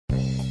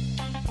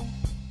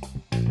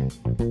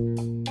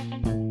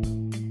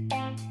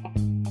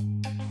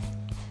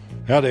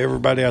Howdy,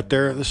 everybody out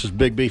there. This is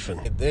Big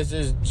Beefin. This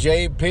is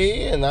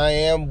JP, and I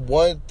am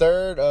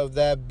 1/3 of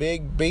that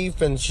Big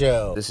Beefin'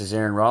 Show. This is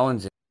Aaron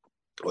Rollins.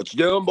 What you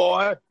doing,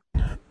 boy?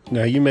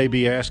 Now, you may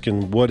be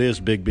asking, what is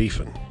Big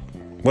Beefin?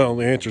 Well,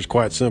 the answer is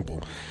quite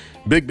simple.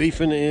 Big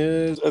Beefin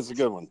is... That's a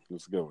good one.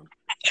 That's a good one.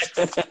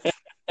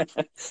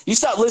 You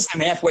stopped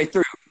listening halfway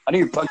through. I knew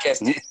your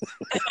podcast did.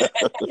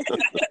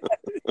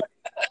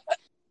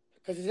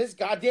 Because it's his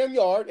goddamn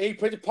yard, and he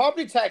put the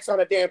property tax on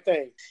a damn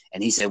thing.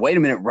 And he said, wait a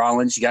minute,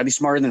 Rollins, you got to be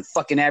smarter than a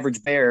fucking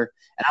average bear.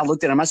 And I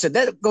looked at him. I said,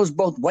 that goes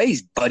both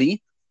ways,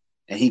 buddy.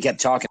 And he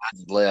kept talking. I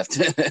just left.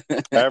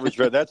 Average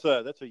bear. That's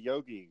a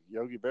Yogi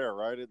Bear,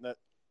 right? Isn't that?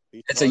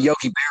 It's a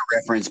Yogi Bear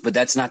reference, but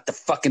that's not the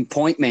fucking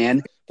point,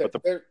 man.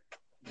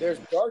 There's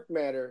dark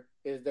matter.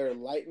 Is there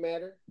light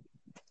matter?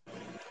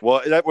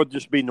 Well, that would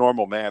just be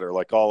normal matter.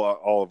 Like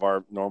all of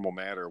our normal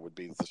matter would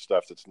be the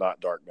stuff that's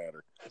not dark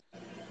matter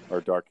or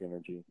dark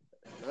energy.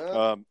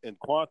 In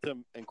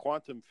quantum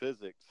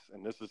physics,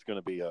 and this is going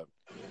to be a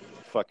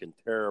fucking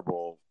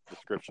terrible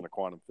description of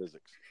quantum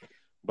physics,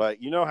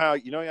 but you know how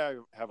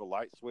you have a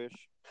light switch?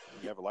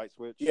 You have a light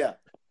switch? Yeah.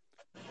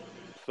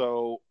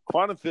 So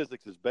quantum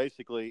physics is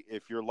basically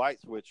if your light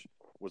switch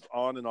was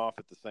on and off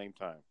at the same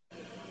time.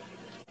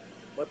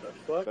 What the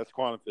fuck? That's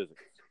quantum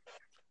physics.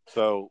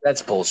 So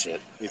that's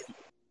bullshit.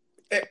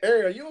 Hey,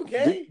 Aaron, are you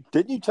okay?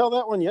 Didn't you tell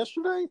that one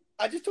yesterday?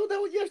 I just told that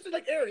one yesterday.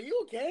 Like, Aaron, are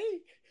you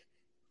okay?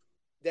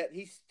 That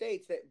he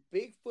states that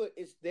Bigfoot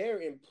is there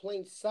in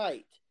plain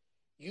sight.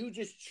 You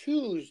just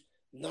choose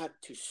not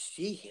to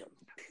see him.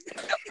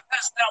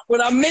 That's not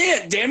what I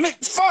meant, damn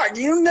it. Fuck,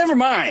 you never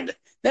mind.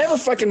 Never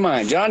fucking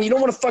mind, John. You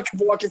don't want to fucking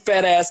walk your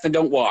fat ass, then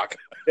don't walk.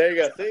 There you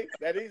go. See?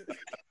 That is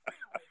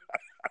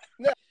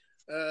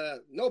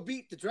no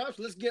beat the drops.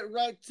 Let's get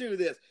right to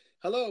this.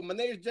 Hello, my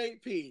name is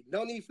JP.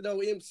 No need for no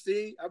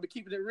MC. I've been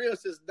keeping it real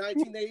since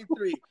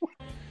 1983.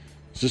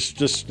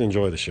 Just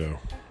enjoy the show.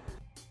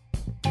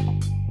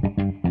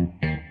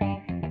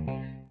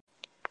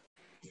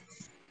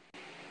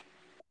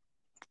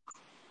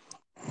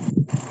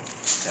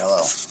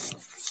 Hello.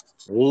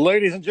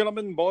 Ladies and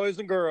gentlemen, boys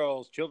and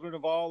girls, children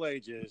of all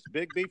ages,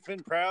 Big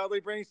Beefin proudly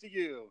brings to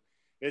you,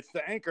 it's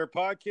the Anchor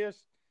Podcast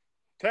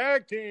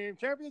Tag Team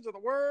Champions of the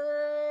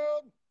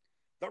World,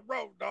 the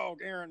Road Dog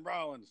Aaron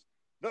Rollins,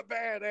 the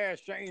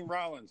Badass Shane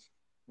Rollins.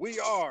 We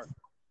are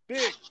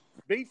Big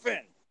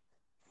Beefin.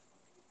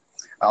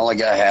 I only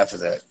got half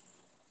of that.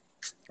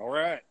 All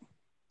right.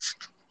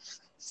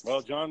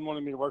 Well, John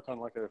wanted me to work on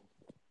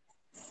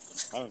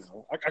I don't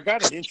know. I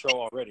got an intro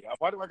already.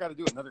 Why do I got to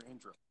do another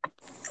intro?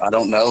 I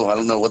don't know. I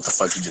don't know what the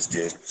fuck you just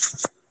did.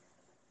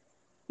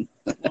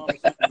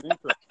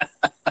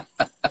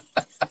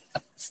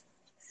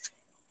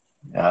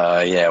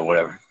 Yeah,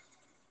 whatever.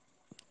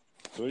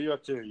 So what are you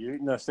up to? You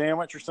eating a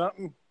sandwich or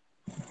something?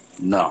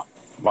 No.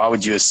 Why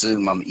would you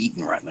assume I'm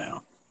eating right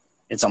now?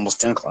 It's almost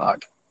 10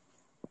 o'clock.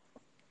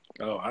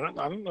 Oh, I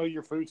don't know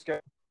your food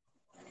schedule.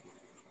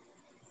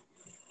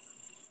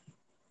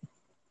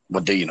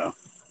 What do you know?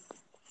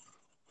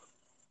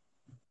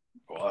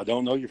 Well, I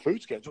don't know your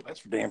food schedule. That's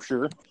for damn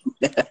sure.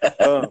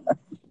 Have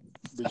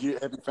you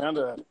found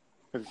a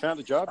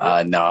job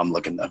yet? No, I'm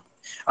looking though.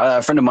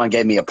 A friend of mine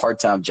gave me a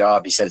part-time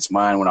job. He said it's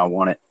mine when I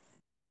want it.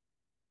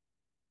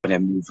 Helping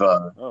him move.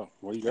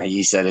 What do you got?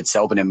 He said it's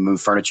helping him move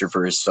furniture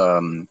for his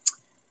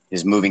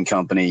moving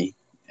company,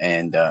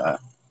 and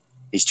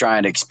he's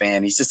trying to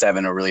expand. He's just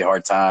having a really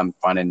hard time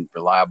finding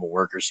reliable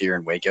workers here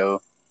in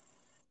Waco.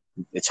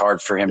 It's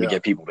hard for him to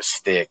get people to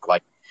stick.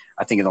 Like,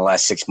 I think in the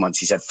last 6 months,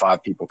 he's had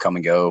 5 people come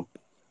and go.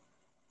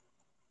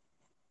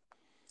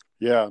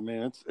 Yeah, I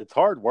mean, it's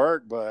hard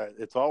work, but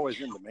it's always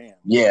in demand.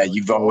 Yeah,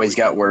 you've always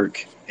got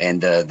work, and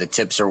the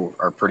tips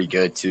are pretty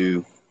good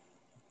too.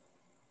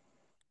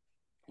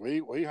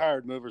 We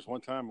hired movers one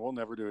time. We'll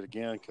never do it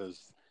again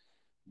because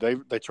they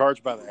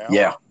charge by the hour.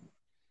 Yeah,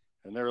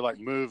 and they were like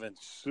moving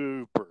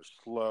super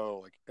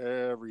slow. Like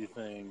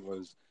everything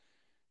was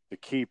to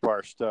keep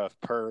our stuff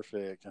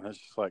perfect, and it's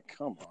just like,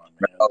 come on,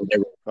 man.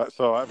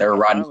 They were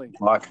riding the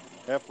clock.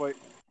 Halfway.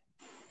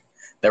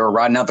 They were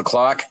riding out the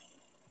clock.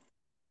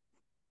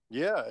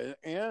 Yeah,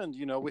 and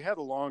we had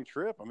a long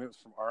trip. I mean, it was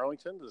from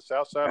Arlington to the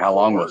south side. How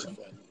long was it?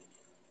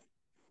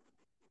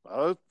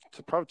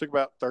 It probably took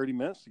about 30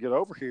 minutes to get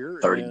over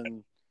here. 30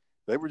 and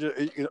they were just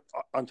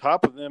on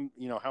top of them.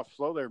 How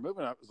slow they were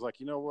moving. I was like,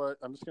 you know what?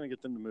 I'm just going to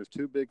get them to move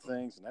 2 big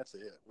things, and that's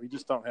it. We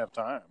just don't have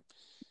time.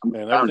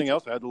 And everything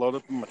else I had to load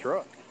up in my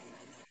truck.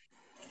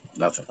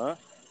 Nothing. Huh?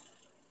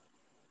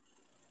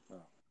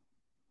 Oh.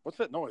 What's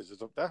that noise? Is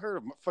that heard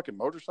a fucking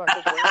motorcycle?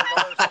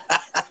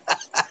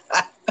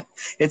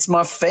 It's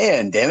my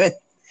fan, damn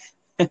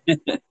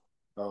it.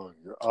 Oh,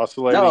 you're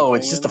oscillating. No,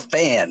 it's just a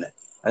fan.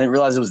 I didn't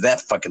realize it was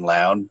that fucking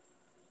loud.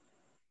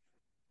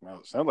 Well,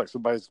 it sounds like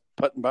somebody's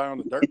putting by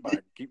on a dirt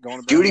bike. Keep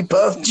going. Judy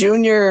Puff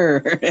Jr.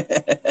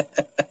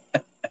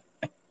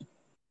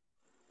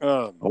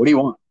 What do you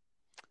want?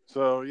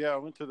 So yeah, I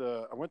went to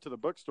the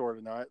bookstore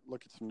tonight.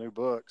 Look at some new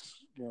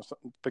books.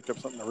 Picked up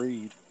something to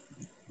read.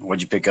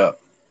 What'd you pick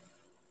up?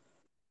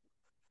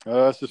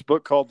 It's this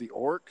book called The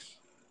Orcs.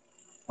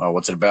 Well,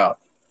 what's it about?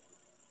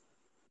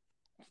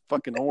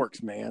 Fucking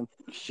orcs, man.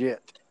 Shit.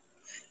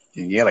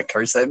 You gotta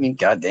curse at me?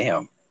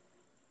 Goddamn.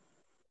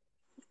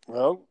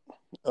 Well,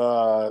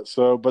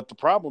 but the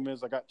problem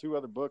is I got 2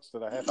 other books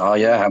that I have to Oh,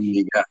 yeah. How many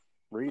you got?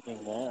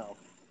 reading now.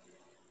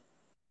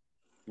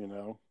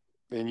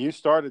 And you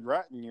started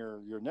writing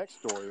your next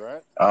story,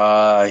 right?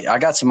 I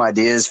got some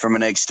ideas for my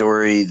next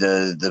story.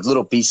 The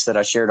little piece that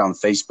I shared on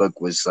Facebook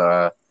was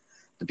the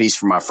piece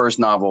for my first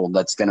novel.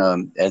 It's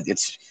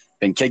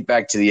been kicked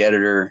back to the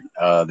editor.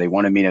 They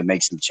wanted me to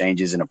make some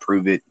changes and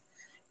approve it.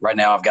 Right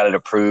now, I've got it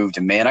approved.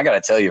 And man, I got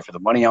to tell you, for the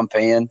money I'm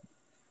paying,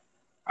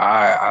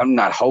 I'm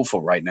not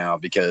hopeful right now,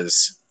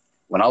 because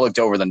when I looked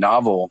over the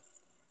novel,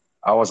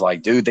 I was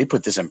like, dude, they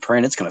put this in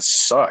print. It's going to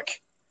suck.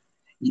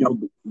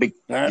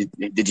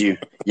 Did you?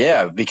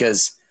 Yeah,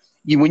 because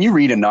when you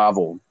read a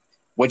novel,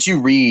 what you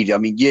read, I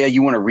mean, yeah,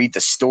 you want to read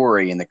the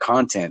story and the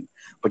content,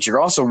 but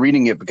you're also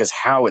reading it because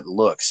how it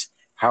looks,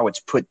 how it's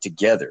put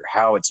together,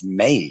 how it's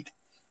made.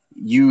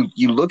 You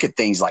look at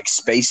things like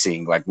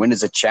spacing, like when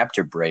does a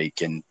chapter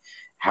break, and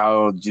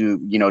how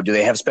do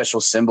they have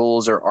special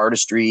symbols or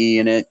artistry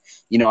in it?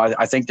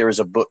 I think there was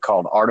a book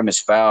called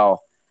Artemis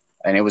Fowl,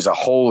 and it was a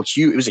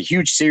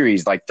huge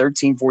series, like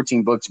 13,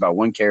 14 books about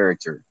one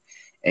character.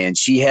 And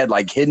she had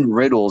like hidden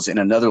riddles in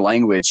another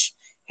language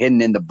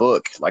hidden in the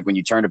book. Like when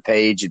you turn a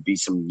page, it'd be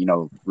some,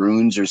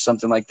 runes or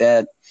something like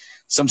that,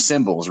 some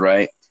symbols,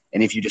 right?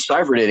 And if you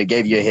deciphered it, it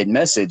gave you a hidden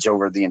message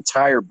over the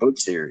entire book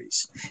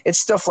series. It's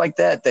stuff like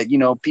that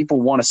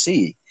people want to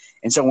see.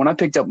 And so when I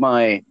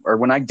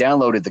when I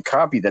downloaded the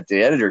copy that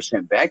the editor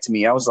sent back to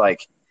me, I was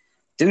like,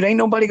 dude, ain't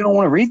nobody going to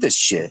want to read this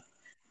shit.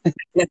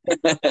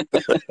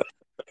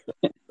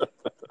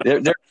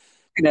 they're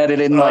looking at it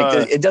and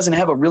it doesn't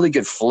have a really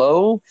good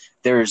flow.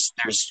 There's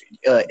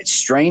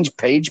strange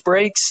page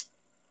breaks.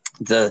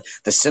 The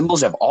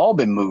symbols have all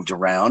been moved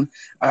around.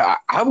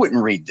 I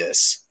wouldn't read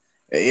this.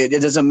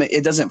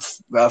 It doesn't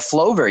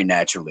flow very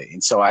naturally,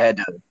 and so I had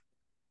to.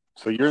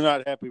 So you're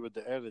not happy with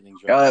the editing,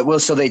 John? Well,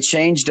 so they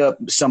changed up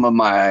some of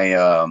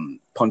my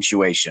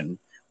punctuation,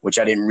 which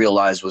I didn't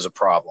realize was a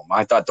problem.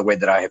 I thought the way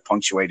that I had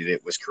punctuated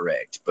it was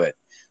correct, but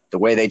the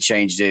way they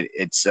changed it,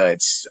 it's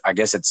I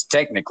guess it's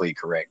technically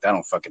correct. I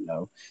don't fucking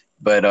know,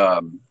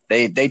 but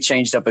they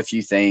changed up a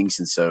few things,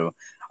 and so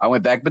I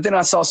went back. But then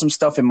I saw some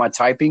stuff in my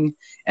typing,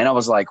 and I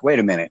was like, wait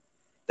a minute,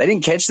 they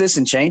didn't catch this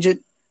and change it.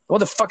 What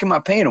the fuck am I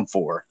paying them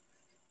for?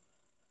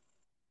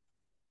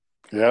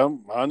 Yeah,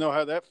 I know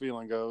how that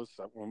feeling goes.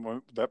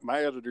 My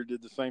editor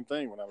did the same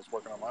thing when I was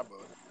working on my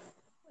book.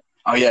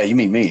 Oh yeah, you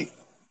mean me?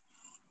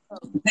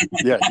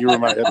 Yeah, you were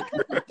my editor.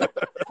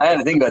 I had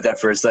to think about that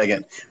for a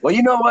second. Well,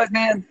 you know what,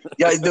 man?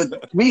 Yeah,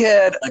 we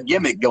had a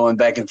gimmick going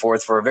back and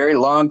forth for a very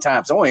long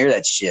time, so I want to hear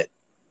that shit.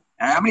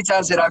 How many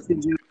times did I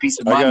send you a piece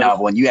of my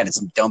novel and you added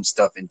some dumb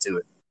stuff into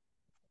it?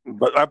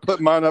 But I put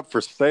mine up for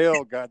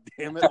sale. God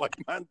damn it! Like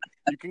mine,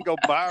 you can go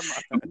buy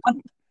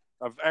mine.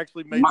 I've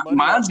actually made money.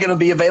 Mine's going to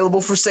be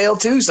available for sale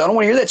too, so I don't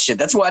want to hear that shit.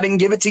 That's why I didn't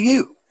give it to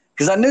you,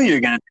 because I knew you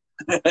were going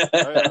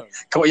to.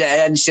 Yeah,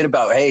 adding shit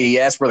about, hey, he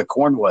asked where the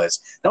corn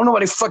was. Don't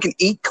nobody fucking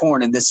eat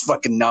corn in this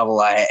fucking novel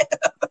I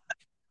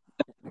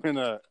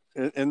had.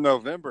 In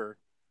November,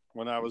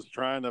 when I was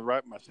trying to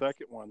write my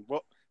second one,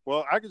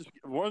 well, I could just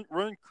one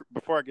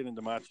before I get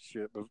into my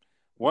shit, but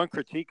one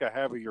critique I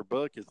have of your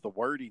book is the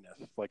wordiness.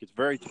 Like, it's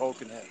very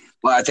Tolkien-esque.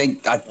 Well, I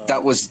think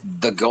that was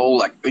the goal.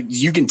 Like,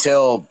 you can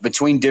tell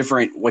between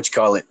different,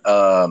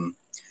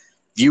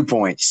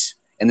 viewpoints,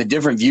 and the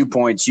different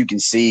viewpoints, you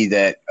can see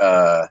that,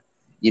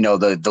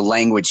 the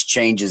language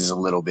changes a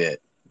little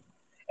bit.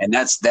 And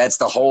that's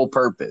the whole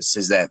purpose,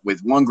 is that with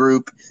one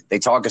group, they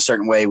talk a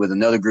certain way. With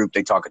another group,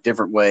 they talk a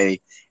different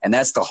way. And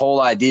that's the whole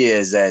idea,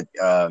 is that,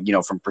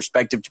 from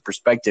perspective to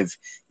perspective,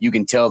 you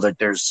can tell that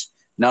there's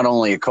not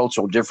only a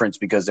cultural difference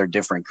because they're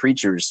different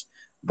creatures,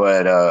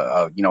 but,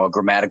 a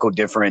grammatical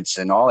difference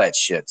and all that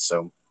shit.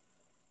 So,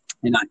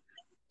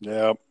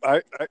 yeah,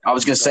 I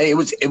was going to say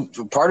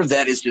part of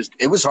that is just,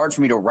 it was hard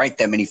for me to write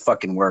that many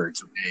fucking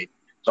words. Okay.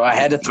 So I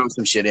had to throw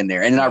some shit in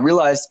there. And then I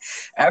realized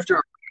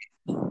after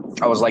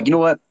I was like, you know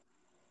what?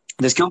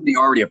 This company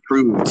already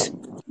approved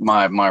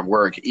my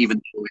work,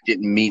 even though it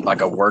didn't meet like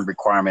a word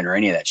requirement or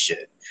any of that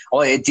shit.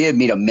 Well, it did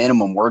meet a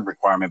minimum word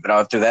requirement. But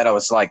after that, I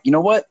was like, you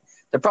know what?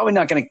 They're probably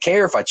not going to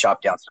care if I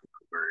chop down some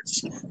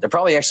words. They're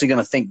probably actually going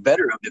to think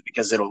better of it,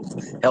 because it'll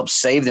help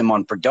save them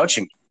on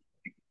production.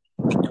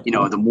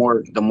 The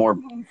more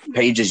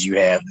pages you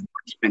have, the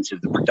more expensive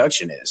the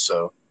production is.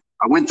 So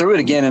I went through it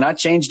again, and I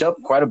changed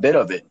up quite a bit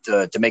of it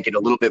to make it a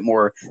little bit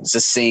more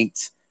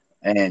succinct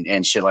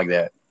and shit like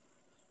that.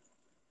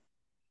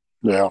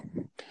 Yeah.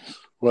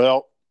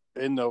 Well,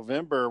 in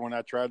November, when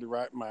I tried to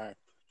write my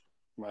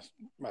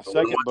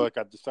second book,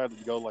 I decided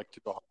to go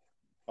to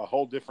a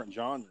whole different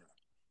genre.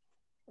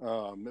 It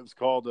was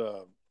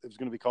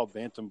going to be called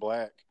Bantam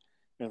Black,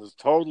 and it was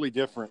totally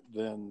different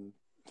than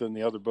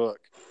the other book.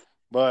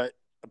 But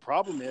the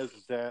problem is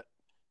that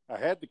I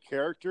had the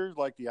characters,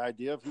 like the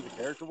idea of who the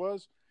character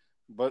was,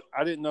 but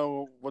I didn't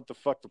know what the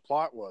fuck the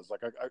plot was. I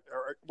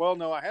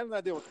had an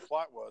idea what the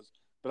plot was,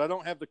 but I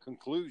don't have the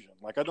conclusion.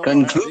 Like I don't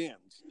know how it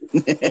ends.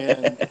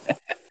 And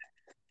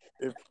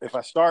if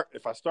I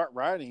start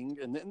writing,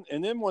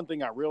 and then one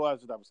thing I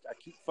realized that I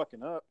keep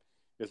fucking up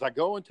is I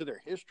go into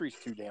their histories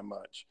too damn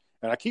much,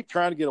 and I keep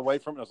trying to get away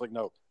from it. I was like,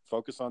 no,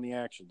 focus on the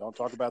action. Don't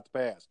talk about the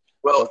past.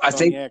 Well,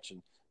 focus on the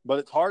action. But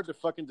it's hard to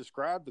fucking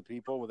describe the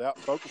people without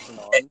focusing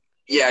on.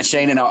 Yeah,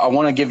 Shane, and I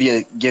want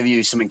to give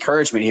you some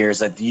encouragement here. Is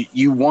that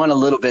you want a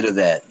little bit of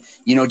that?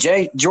 You know,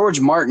 George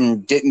Martin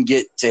didn't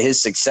get to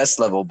his success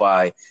level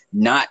by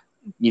not,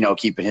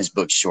 keeping his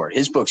books short.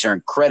 His books are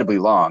incredibly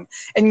long,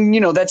 and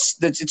that's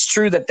it's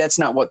true that that's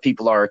not what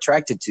people are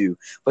attracted to.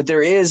 But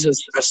there is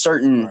a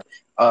certain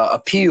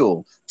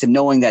appeal to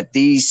knowing that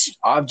these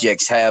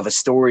objects have a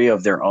story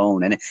of their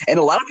own, and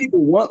a lot of people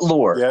want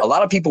lore. Yeah. A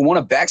lot of people want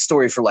a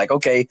backstory for, like,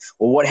 okay,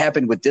 well, what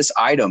happened with this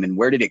item, and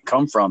where did it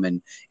come from,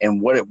 and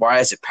why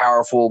is it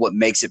powerful? What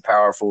makes it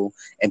powerful?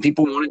 And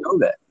people want to know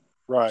that.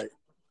 Right.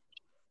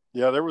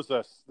 Yeah, there's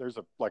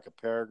a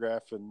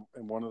paragraph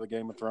in one of the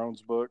Game of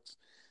Thrones books,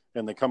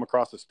 and they come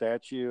across a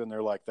statue, and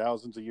they're like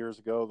thousands of years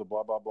ago, the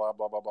blah blah blah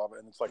blah blah blah,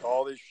 and it's like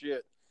all this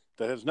shit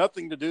that has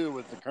nothing to do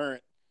with the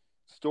current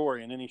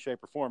story in any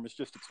shape or form. It's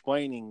just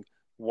explaining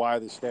why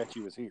the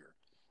statue is here,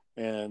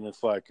 and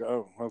it's like,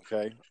 oh,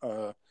 okay.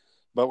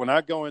 But when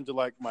I go into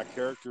like my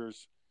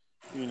character's,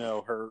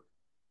 her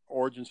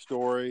origin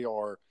story,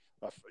 or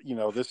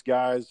this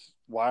guy's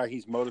why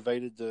he's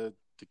motivated to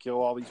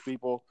kill all these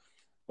people,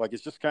 like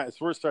it's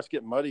where it starts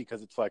getting muddy,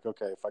 because it's like,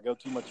 okay, if I go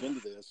too much into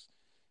this,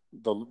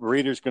 the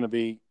reader's going to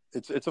be,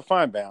 it's a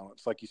fine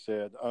balance, like you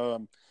said.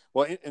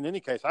 Well, in any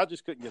case, I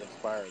just couldn't get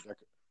inspired.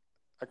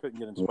 I couldn't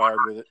get inspired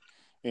with it.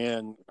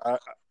 And I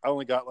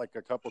only got like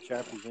a couple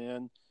chapters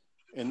in,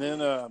 and then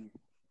and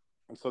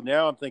so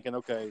now I'm thinking,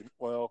 okay,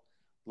 well,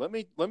 let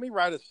me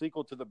write a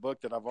sequel to the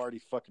book that I've already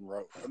fucking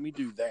wrote. Let me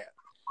do that.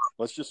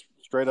 Let's just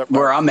straight up.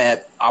 Where I'm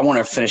at, I want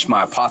to finish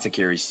my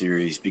Apothecary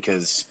series,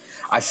 because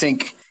I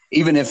think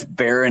even if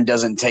Baron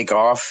doesn't take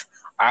off,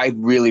 I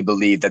really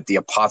believe that the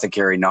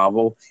Apothecary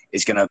novel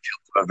is going to appeal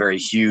to a very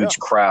huge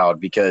crowd,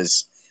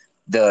 because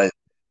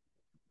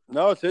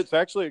it's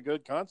actually a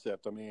good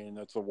concept. I mean,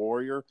 it's a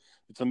warrior.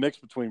 It's a mix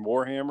between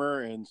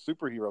Warhammer and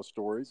superhero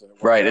stories.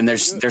 Right, and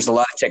there's a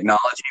lot of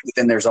technology, but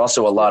then there's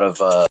also a lot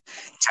of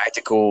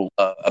tactical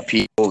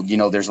appeal.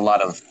 There's a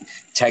lot of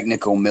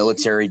technical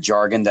military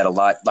jargon that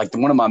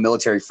one of my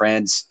military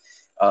friends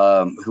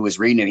who was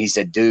reading it, he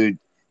said, dude,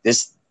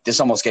 this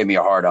almost gave me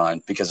a hard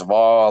on, because of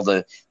all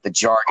the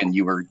jargon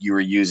you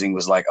were using.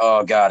 Was like,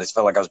 oh God, it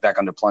felt like I was back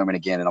on deployment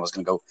again, and I was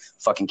going to go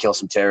fucking kill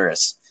some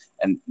terrorists.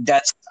 And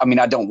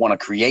I don't want to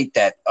create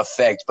that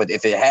effect, but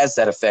if it has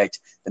that effect,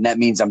 then that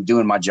means I'm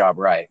doing my job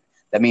right.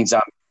 That means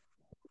I'm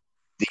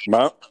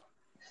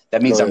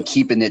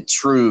keeping it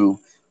true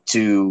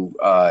to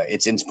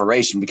its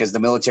inspiration, because the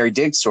military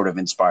did sort of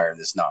inspire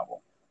this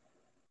novel.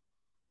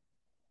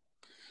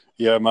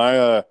 Yeah,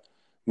 my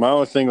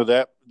only thing with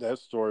that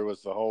story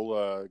was the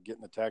whole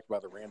getting attacked by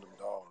the random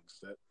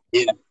dogs. That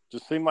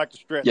just seemed like a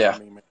stretch to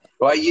me, man.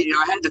 Well,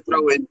 I had to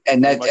throw in,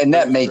 and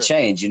that may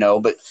change,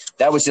 but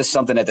that was just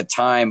something at the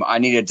time I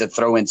needed to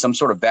throw in some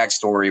sort of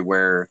backstory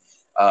where,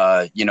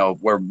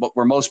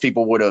 where most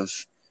people would have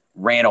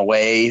ran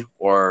away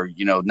or,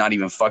 not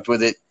even fucked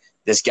with it.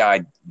 This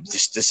guy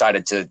just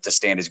decided to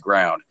stand his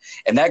ground.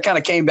 And that kind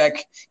of came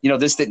back,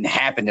 this didn't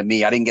happen to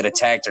me. I didn't get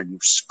attacked or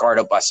scarred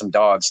up by some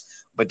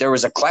dogs, but there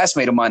was a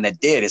classmate of mine that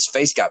did. His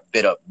face got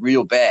bit up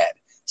real bad,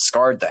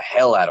 scarred the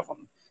hell out of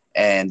him.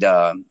 And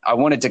I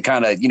wanted to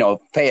kind of,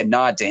 pay a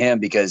nod to him,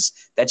 because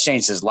that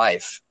changed his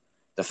life.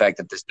 The fact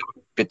that this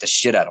dog bit the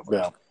shit out of him.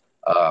 Yeah.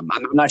 I'm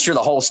not sure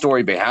the whole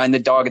story behind the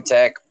dog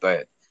attack,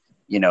 but,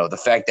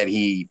 the fact that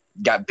he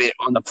got bit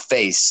on the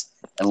face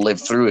and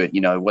lived through it,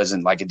 it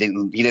wasn't like he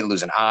didn't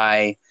lose an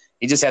eye.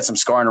 He just had some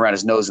scarring around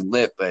his nose and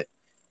lip. But,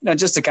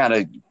 just to kind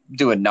of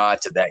do a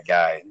nod to that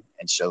guy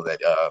and show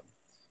that,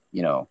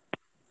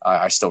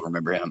 I still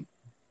remember him.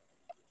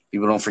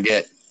 People don't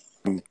forget.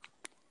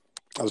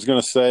 I was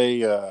going to say,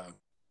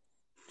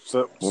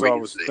 so I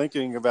was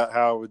thinking about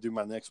how I would do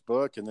my next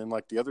book, and then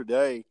like the other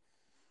day.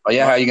 Oh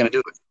yeah, how are you going to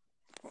do it?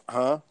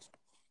 Huh?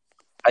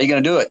 How are you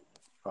going to do it?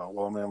 Oh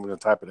well, man, I'm going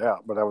to type it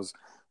out. But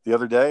the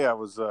other day I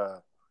was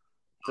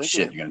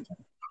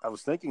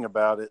thinking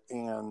about it,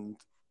 and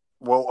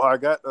I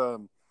got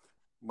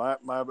my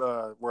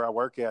where I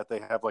work at,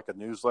 they have like a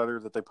newsletter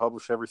that they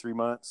publish every 3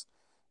 months,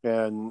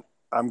 and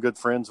I'm good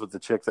friends with the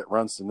chick that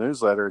runs the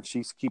newsletter, and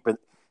she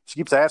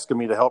keeps asking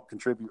me to help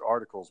contribute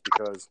articles,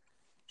 because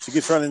she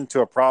keeps running into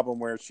a problem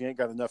where she ain't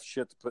got enough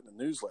shit to put in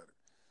the newsletter.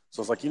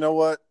 So I was like, you know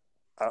what?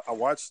 I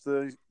watched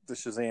the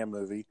Shazam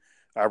movie.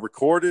 I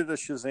recorded a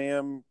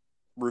Shazam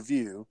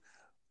review.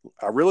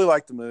 I really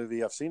like the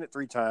movie. I've seen it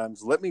 3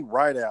 times. Let me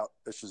write out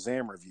a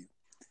Shazam review.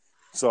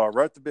 So I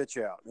wrote the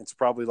bitch out. It's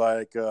probably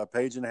like a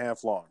page and a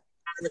half long.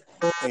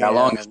 How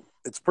long?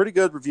 It's a pretty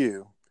good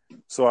review.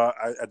 So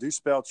I do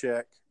spell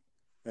check.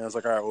 And I was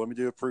like, all right, well, let me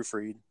do a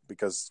proofread,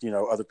 because,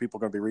 other people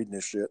are going to be reading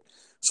this shit.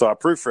 So I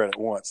proofread it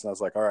once, and I was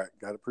like, all right,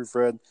 got it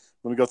proofread.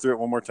 Let me go through it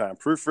one more time.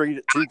 Proofread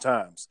it 2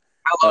 times.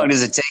 How long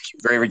does it take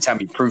every time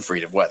you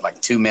proofread it, what,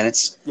 like 2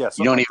 minutes? Yeah,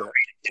 you don't like even that.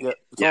 read it. Yeah,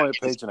 it's only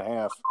a page and a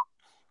half.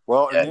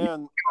 Well, and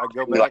then I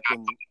go back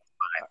and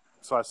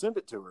so I send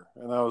it to her,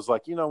 and I was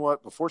like, you know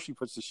what? Before she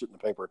puts this shit in the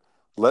paper,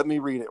 let me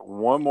read it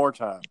one more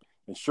time.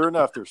 And sure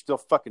enough, there's still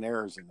fucking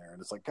errors in there,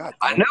 and it's like, God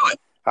damn I know it.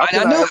 How can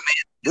I know it, man.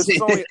 This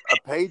is only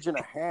a page and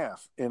a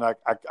half, and I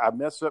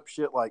mess up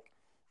shit like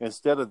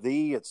instead of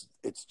thee, it's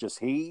just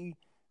he,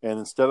 and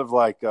instead of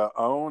like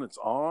own, it's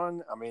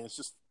on. I mean, it's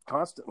just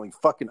constantly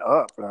fucking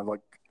up, and I'm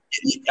like,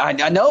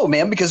 I know,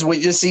 man, because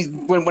when you see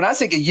when I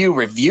think of you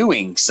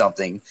reviewing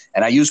something,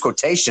 and I use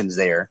quotations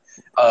there,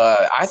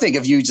 I think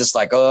of you just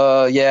like,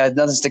 yeah,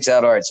 nothing sticks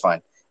out. All right, it's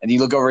fine. And you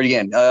look over it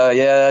again.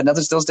 Yeah,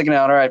 nothing's still sticking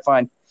out. All right,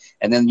 fine.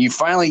 And then you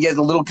finally get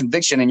a little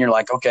conviction, and you're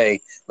like,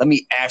 okay, let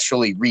me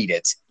actually read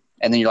it.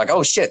 And then you're like,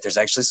 oh shit, there's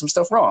actually some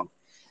stuff wrong.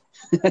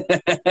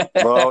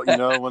 Well,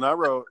 when I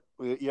wrote,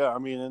 yeah, I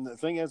mean, and the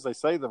thing is, they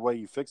say the way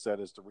you fix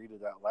that is to read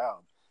it out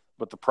loud.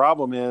 But the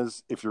problem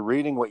is, if you're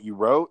reading what you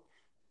wrote,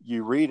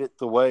 you read it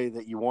the way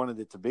that you wanted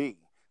it to be.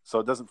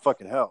 So it doesn't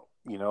fucking help,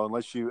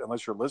 unless you're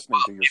listening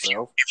to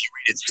yourself. If you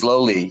read it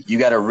slowly, you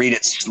got to read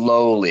it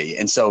slowly.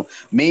 And so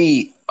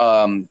me,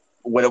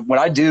 what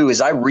I do is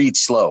I read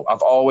slow.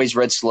 I've always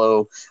read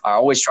slow. I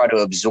always try to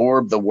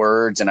absorb the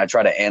words, and I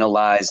try to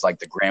analyze like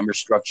the grammar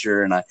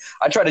structure. And I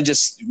try to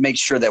just make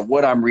sure that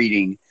what I'm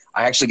reading,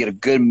 I actually get a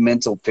good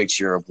mental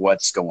picture of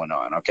what's going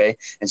on. Okay.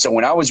 And so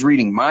when I was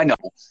reading my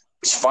novel,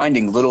 I was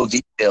finding little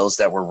details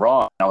that were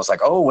wrong. I was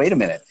like, oh, wait a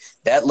minute.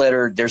 That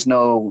letter, there's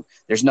no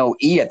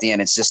E at the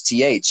end. It's just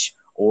TH,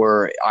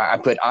 or I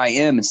put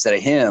IM instead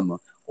of him,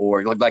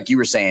 or like you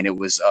were saying, it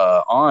was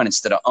on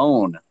instead of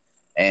own,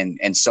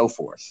 and so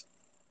forth.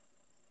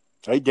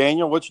 Hey,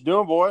 Daniel, what you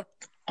doing, boy?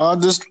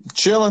 I'm just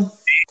chilling.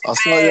 I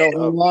saw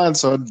y'all online,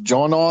 so I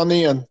joined on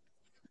in.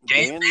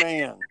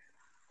 Man.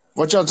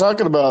 What y'all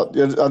talking about?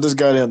 I just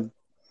got in.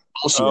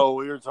 Bullshit. Oh,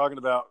 we were talking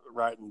about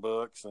writing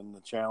books and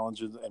the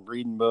challenges and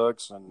reading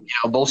books and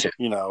bullshit.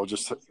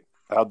 Just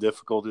how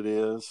difficult it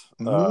is.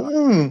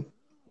 Mm.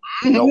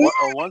 At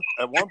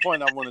one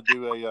point, I want to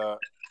do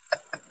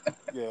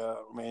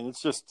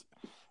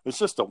it's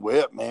just a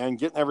whip, man.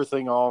 Getting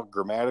everything all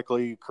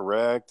grammatically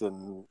correct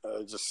and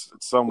it's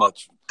so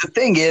much. The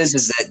thing is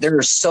that there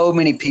are so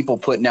many people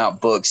putting out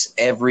books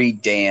every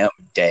damn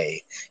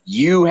day.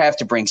 You have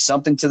to bring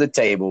something to the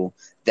table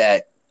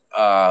that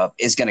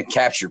is going to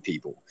capture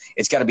people.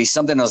 It's got to be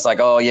something that's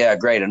like, oh yeah,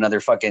 great, another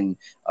fucking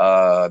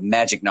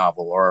magic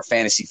novel or a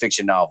fantasy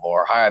fiction novel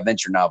or a high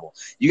adventure novel.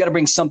 You got to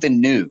bring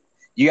something new.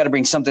 You got to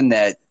bring something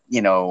that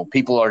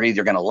people are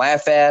either going to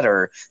laugh at,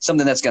 or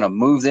something that's going to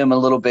move them a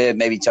little bit,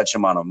 maybe touch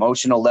them on an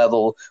emotional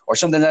level, or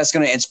something that's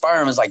going to inspire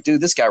them. It's like,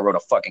 dude, this guy wrote a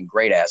fucking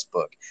great ass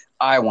book.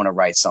 I want to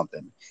write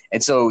something.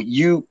 And so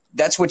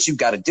that's what you've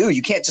got to do.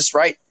 You can't just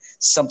write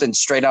something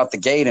straight out the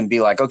gate and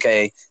be like,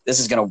 okay, this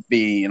is going to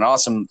be an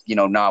awesome,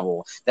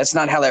 novel. That's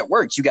not how that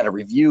works. You got to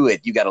review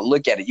it. You got to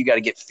look at it. You got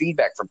to get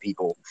feedback from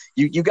people.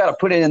 You got to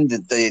put in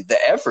the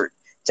effort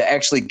to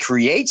actually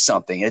create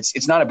something.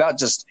 It's not about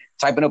just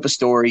typing up a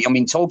story. I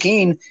mean,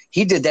 Tolkien,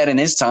 he did that in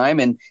his time,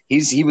 and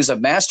he was a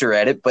master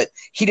at it, but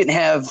he didn't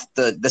have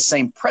the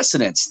same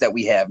precedence that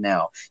we have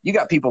now. You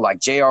got people like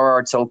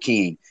J.R.R.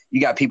 Tolkien. You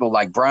got people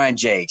like Brian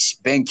Jakes,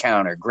 Ben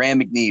Counter, Graham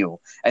McNeil,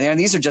 and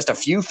these are just a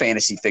few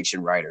fantasy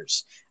fiction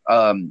writers.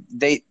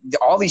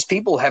 All these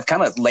people have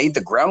kind of laid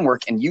the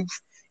groundwork, and you've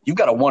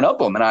got to one up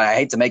them. And I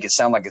hate to make it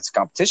sound like it's a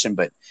competition,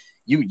 but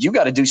you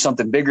got to do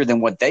something bigger than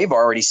what they've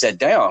already set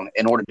down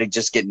in order to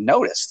just get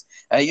noticed.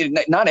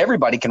 Not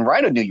everybody can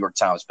write a New York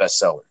Times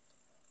bestseller.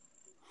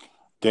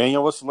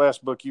 Daniel, what's the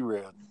last book you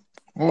read?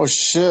 Oh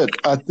shit!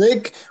 I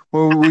think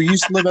when we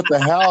used to live at the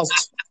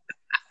house,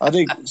 I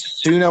think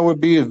Soon I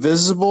Would Be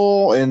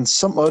Invisible and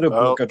some other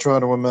book I try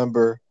to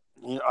remember.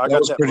 I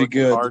got that pretty book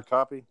good. In hard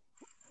copy.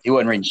 He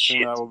wasn't reading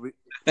shit.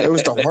 It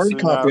was the hard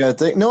copy, I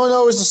think. No,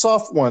 it was the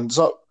soft one.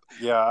 So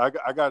yeah,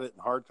 I got it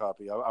in hard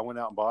copy. I went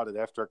out and bought it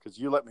after because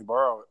you let me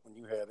borrow it when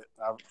you had it.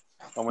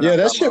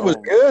 That shit was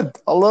good.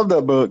 I love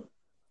that book.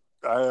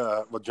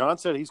 Well, John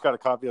said he's got a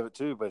copy of it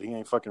too, but he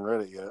ain't fucking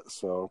read it yet.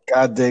 So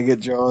God dang it,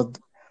 John.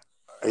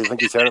 I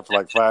think he's had it for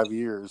like 5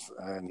 years,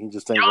 and he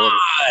just ain't read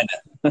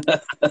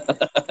it.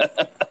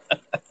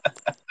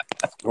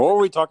 What were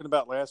we talking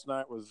about last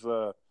night? Was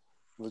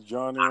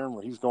John Aaron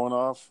where he's going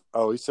off?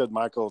 Oh, he said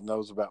Michael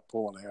knows about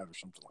pulling out or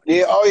something like that.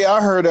 Yeah. Oh, yeah.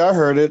 I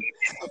heard it.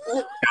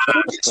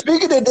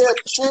 Speaking of that,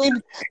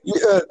 Shane,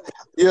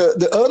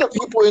 the other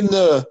people in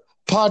the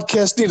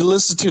podcast need to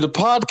listen to the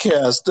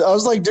podcast. I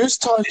was like, there's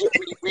times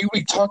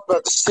we talk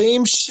about the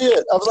same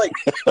shit. I was like,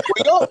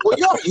 were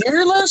y'all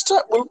here last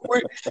time?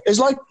 It's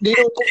like they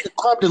don't take the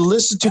time to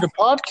listen to the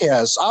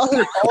podcast. I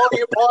heard all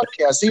your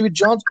podcasts, even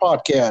John's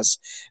podcast.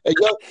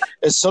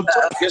 And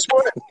sometimes, guess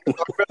what? We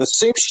talk about the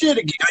same shit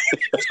again.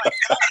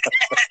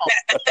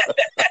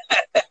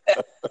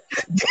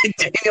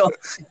 Daniel,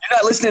 you're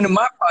not listening to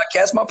my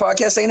podcast. My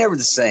podcast ain't ever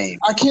the same.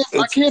 I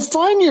can't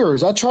find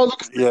yours. I try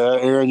looking. Yeah,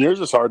 Aaron, yours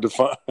is hard to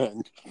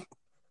find.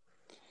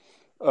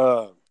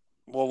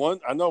 Well,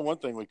 I know one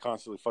thing we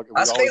constantly fucking.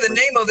 I say the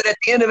name of it at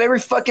the end of every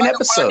fucking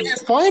episode. I can't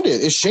find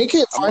it. If Shane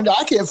can't find it,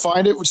 I can't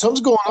find it.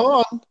 Something's going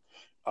on.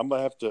 I'm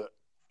gonna have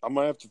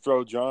to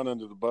throw John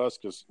under the bus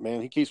because,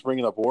 man, he keeps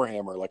bringing up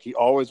Warhammer. Like, he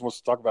always wants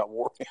to talk about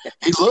Warhammer.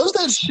 He loves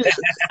that shit.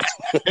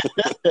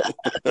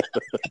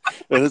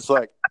 And it's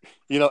like,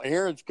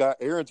 Aaron's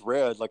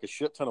read like a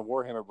shit ton of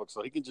Warhammer books,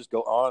 so he can just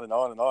go on and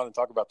on and on and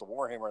talk about the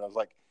Warhammer. And I was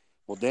like,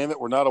 well, damn it,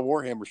 we're not a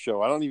Warhammer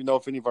show. I don't even know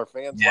if any of our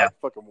fans like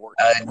fucking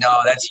Warhammer.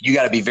 No, you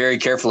got to be very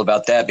careful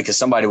about that because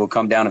somebody will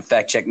come down and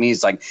fact check me.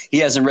 It's like he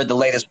hasn't read the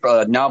latest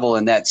novel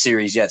in that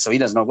series yet, so he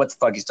doesn't know what the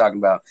fuck he's talking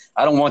about.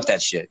 I don't want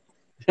that shit.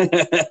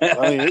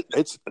 I mean,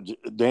 it's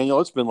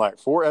Daniel. It's been like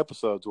 4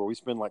 episodes where we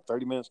spend like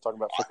 30 minutes talking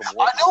about fucking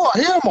Warhammer. I know, I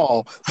hear them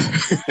all.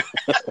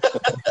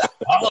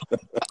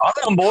 I'll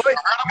them, boy.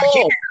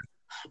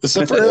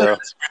 Except for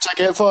which I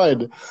can't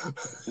find.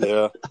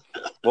 Yeah.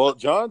 Well,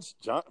 John,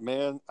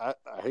 man, I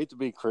hate to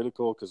be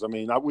critical because, I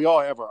mean, we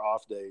all have our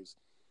off days.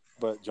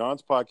 But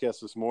John's podcast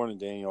this morning,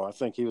 Daniel, I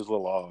think he was a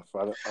little off.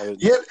 I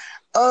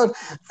told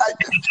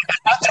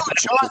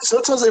John,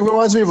 sometimes it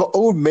reminds me of an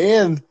old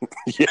man.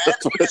 Yeah,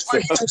 It's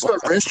funny, he talks about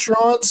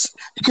restaurants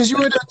because you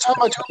were at that time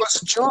I told us,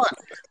 John,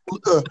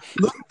 look,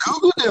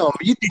 Google them.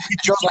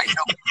 John's like,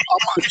 no,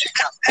 I'm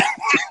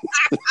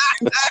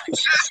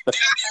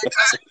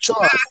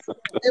John,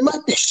 it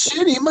might be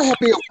shitty. It might have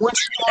to be a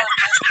 1-star.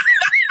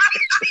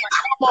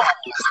 Come on.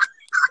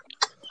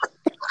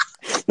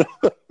 I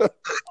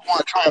want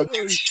to try out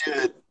new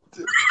shit.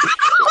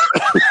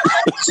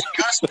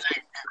 Disgusting.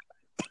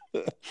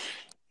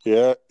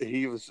 Yeah,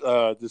 he was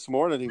this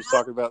morning. He was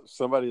talking about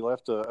somebody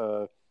left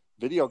a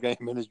video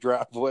game in his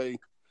driveway,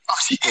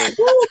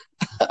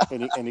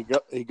 and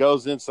he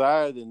goes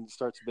inside and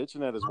starts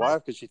bitching at his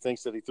wife because she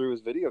thinks that he threw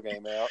his video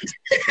game out.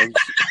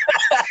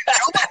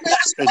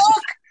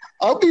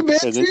 I'll be mad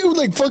too.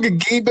 Like fucking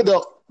game in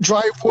the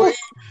driveway.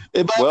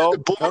 Well,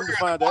 come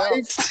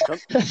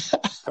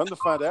to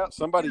find out,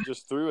 somebody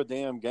just threw a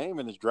damn game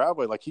in his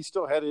driveway. Like, he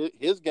still had it.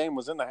 His game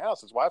was in the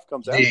house. His wife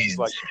comes out and she's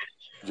like,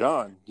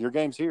 John, your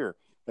game's here.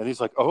 And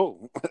he's like,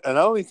 oh. And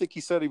I don't even think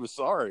he said he was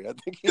sorry. I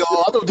don't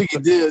think he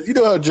did. You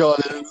know how John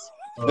is.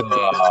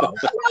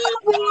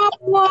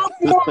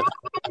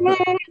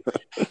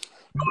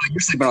 You're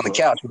sleeping on the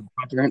couch.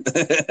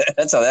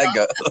 That's how that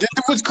goes.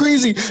 What's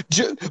crazy,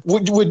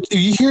 when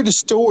you hear the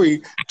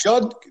story,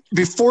 John,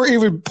 before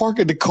even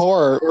parking the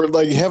car or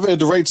like having it in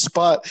the right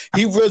spot,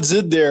 he runs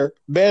in there,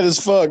 mad as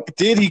fuck.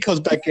 Then he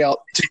comes back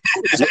out.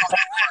 When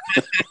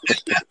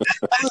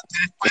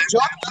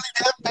John really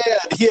that bad,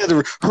 he had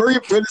to hurry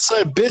up, run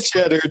inside, bitch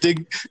at her,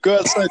 then go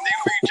outside, then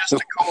readjust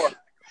the car.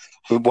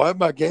 Why is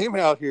my game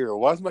out here?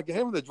 Why is my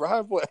game in the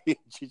driveway?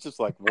 She's just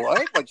like,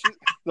 what? Like, she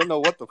don't know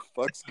what the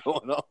fuck's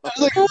going on. I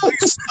was like,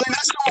 that's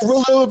going to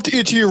roll up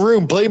into your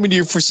room blaming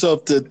you for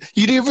something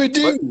you never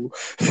do.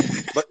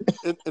 But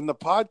in the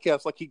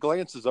podcast, like, he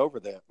glances over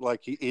that. Like,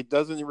 he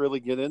doesn't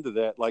really get into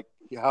that, like,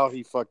 how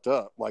he fucked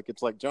up. Like,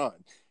 it's like, John,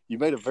 you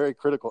made a very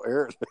critical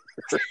error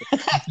there.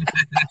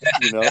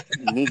 You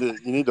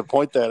need to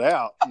point that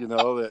out,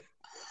 that.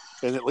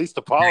 And at least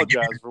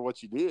apologize for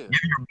what you did. Give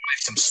your wife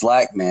some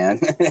slack, man.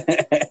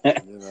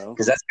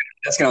 Because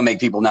that's going to make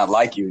people not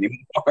like you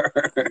anymore.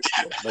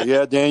 But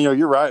yeah, Daniel,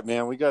 you're right,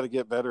 man. We got to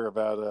get better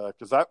about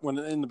because when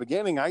in the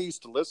beginning I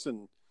used to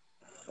listen.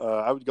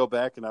 I would go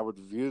back and I would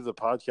review the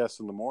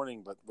podcast in the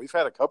morning, but we've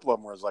had a couple of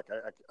them where it's like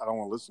I don't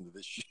want to listen to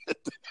this shit.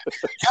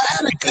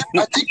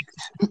 I think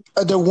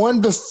the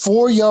one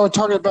before y'all were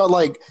talking about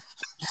like.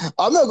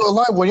 I'm not gonna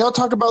lie. When y'all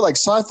talk about like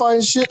sci-fi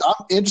and shit,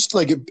 I'm interested.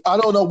 Like, I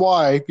don't know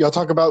why y'all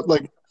talk about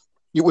like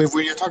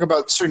when you talk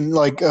about certain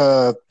like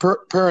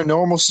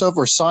paranormal stuff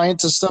or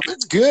science and stuff.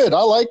 It's good.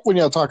 I like when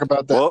y'all talk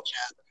about that. Well,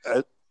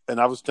 and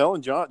I was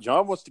telling John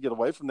wants to get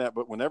away from that,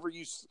 but whenever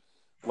you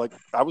like,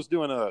 I was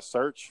doing a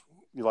search,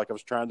 like I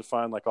was trying to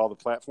find like all the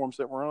platforms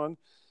that we're on,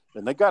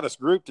 and they got us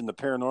grouped in the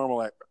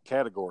paranormal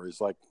categories,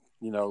 like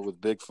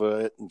with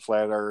Bigfoot and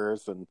flat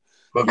Earth and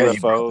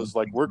UFOs.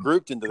 Like, we're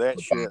grouped into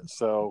that shit.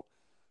 So.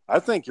 I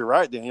think you're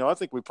right, Daniel. I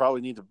think we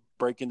probably need to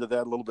break into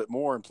that a little bit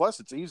more. And plus,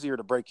 it's easier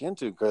to break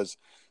into because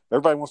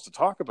everybody wants to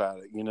talk about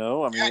it, I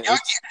mean,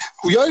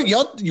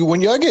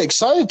 when y'all get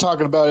excited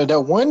talking about it,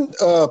 that one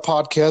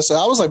podcast,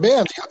 I was like,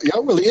 man,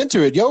 y'all really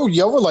into it.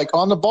 Y'all were like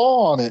on the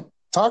ball on it,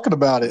 talking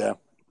about it.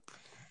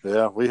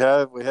 Yeah, we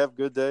have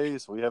good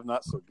days. We have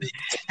not so good days.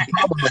 The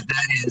problem with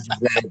that is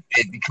that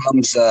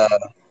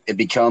it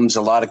becomes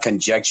a lot of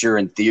conjecture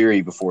and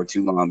theory before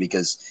too long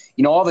because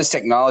all this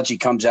technology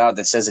comes out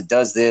that says it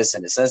does this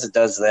and it says it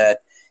does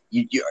that.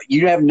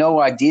 You have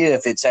no idea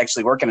if it's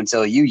actually working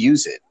until you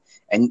use it,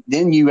 and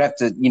then you have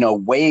to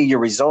weigh your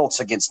results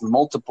against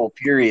multiple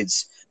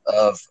periods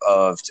of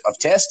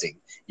testing.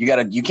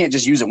 You can't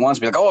just use it once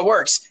and be like, oh, it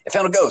works. I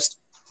found a ghost.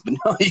 But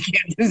no, you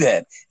can't do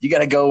that. You got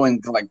to go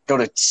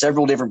to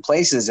several different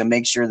places and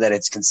make sure that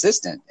it's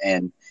consistent.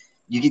 And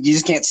you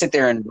just can't sit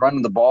there and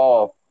run the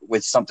ball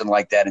with something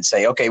like that and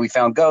say, okay, we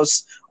found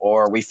ghosts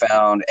or we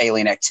found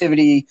alien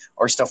activity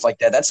or stuff like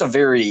that. That's a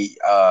very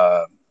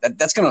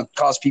that's going to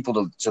cause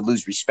people to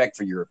lose respect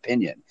for your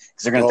opinion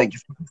because they're going to think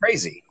you're fucking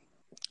crazy.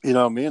 You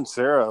know, me and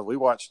Sarah, we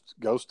watched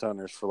Ghost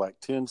Hunters for like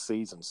 10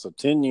 seasons, so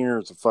 10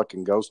 years of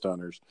fucking Ghost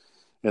Hunters,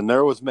 and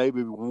there was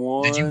maybe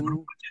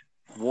one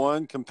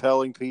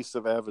compelling piece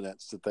of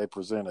evidence that they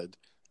presented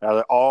out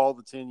of all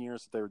the 10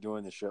 years that they were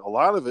doing this shit. A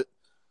lot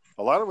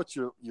of what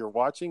you're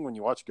watching when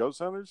you watch Ghost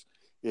Hunters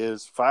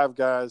is 5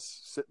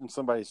 guys sitting in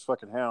somebody's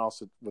fucking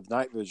house with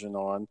night vision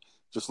on,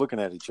 just looking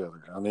at each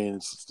other. I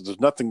mean, there's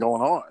nothing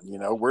going on. You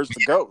know, where's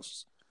the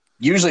ghosts?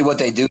 Usually what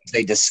they do is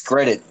they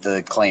discredit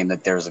the claim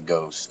that there's a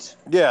ghost.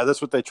 Yeah,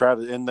 that's what they try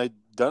to, and they've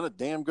done a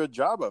damn good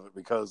job of it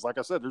because, like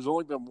I said, there's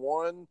only been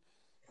one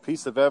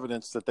piece of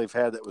evidence that they've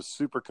had that was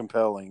super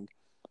compelling.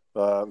 It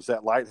was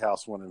that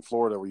lighthouse one in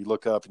Florida where you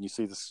look up and you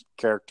see this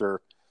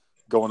character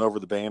going over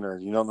the banner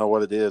and you don't know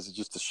what it is. It's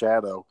just a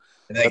shadow.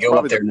 And they go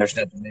up there and there's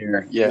nothing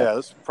there. Yeah,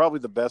 that's probably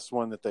the best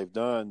one that they've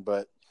done.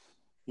 But,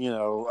 you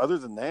know, other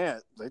than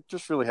that, they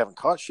just really haven't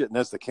caught shit. And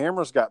as the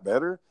cameras got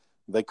better,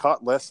 they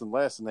caught less and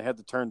less, and they had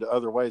to turn to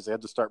other ways. They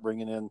had to start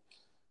bringing in,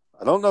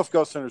 I don't know if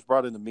Ghost Hunters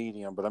brought in a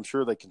medium, but I'm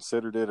sure they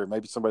considered it, or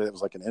maybe somebody that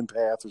was like an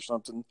empath or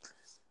something.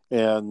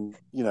 And,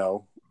 you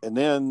know, and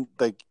then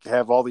they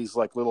have all these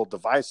like little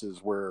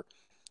devices where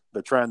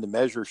they're trying to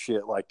measure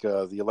shit like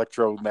the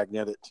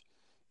electromagnetic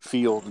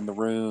field in the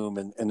room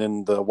and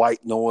then the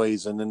white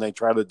noise. And then they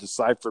try to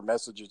decipher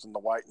messages in the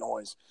white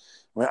noise.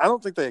 I mean, I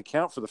don't think they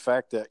account for the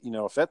fact that, you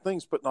know, if that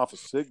thing's putting off a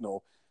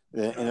signal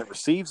and it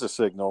receives a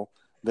signal,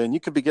 then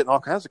you could be getting all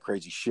kinds of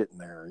crazy shit in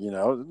there, you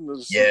know.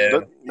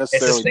 Doesn't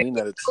necessarily mean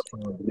that it's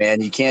man.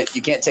 You can't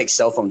take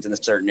cell phones in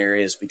certain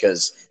areas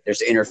because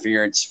there's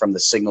interference from the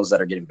signals that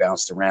are getting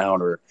bounced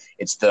around, or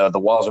it's the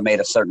walls are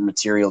made of certain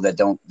material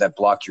that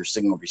block your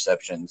signal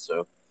reception.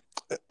 So,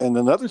 and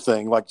another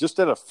thing, like just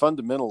at a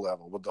fundamental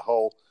level, with the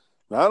whole,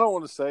 now I don't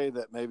want to say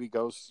that maybe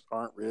ghosts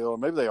aren't real, or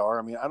maybe they are.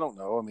 I mean, I don't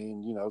know. I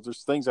mean, you know,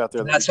 there's things out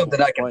there that's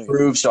something I can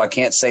prove, so I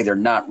can't say they're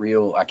not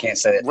real. I can't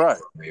say that they're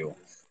real.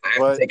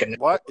 But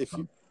what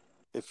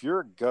if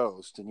you're a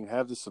ghost and you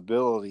have this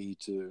ability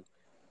to,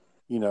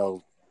 you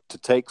know, to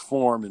take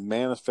form and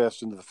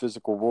manifest into the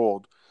physical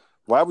world,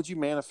 why would you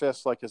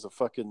manifest like as a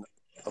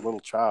little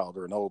child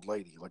or an old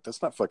lady? Like,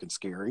 that's not fucking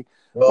scary.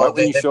 Well, why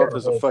wouldn't you show up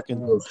as a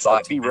fucking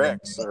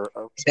T-Rex or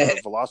a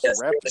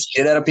Velociraptor? The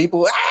shit out of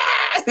people.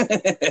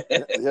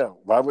 Yeah.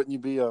 Why wouldn't you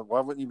be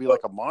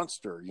like a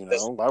monster? You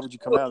know, why would you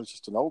come out as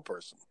just an old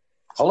person?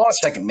 Hold on a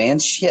second, man.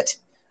 Shit.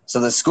 So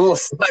the school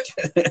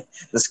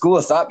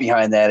of thought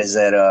behind that is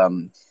that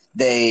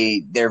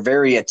they're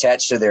very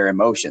attached to their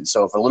emotions.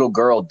 So if a little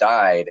girl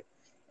died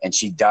and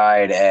she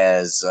died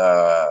as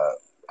I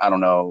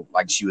don't know,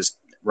 like she was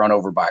run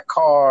over by a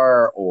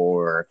car,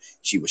 or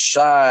she was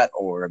shot,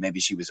 or maybe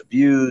she was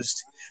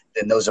abused,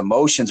 then those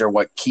emotions are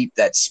what keep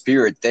that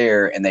spirit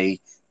there, and they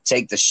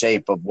take the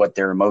shape of what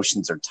their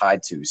emotions are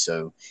tied to.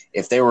 So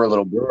if they were a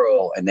little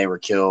girl and they were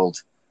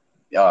killed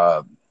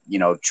you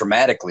know,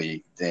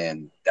 traumatically,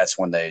 then that's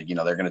when they, you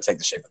know, they're going to take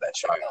the shape of that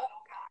child.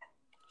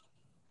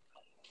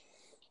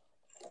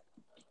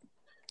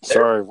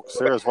 Sorry,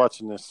 Sarah's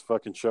watching this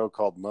fucking show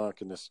called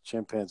Monk, and this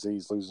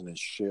chimpanzee's losing his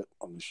shit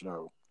on the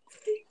show.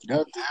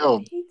 God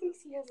damn.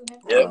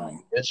 Yeah,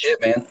 good shit,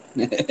 man.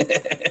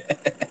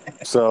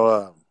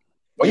 So,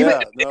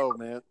 no,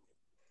 man.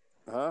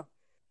 Huh?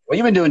 What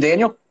you been doing,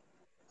 Daniel?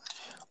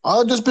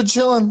 I've just been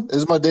chilling.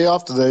 It's my day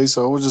off today,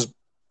 so we're just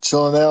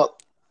chilling out.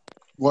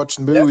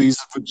 Watching movies,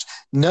 which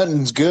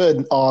nothing's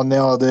good on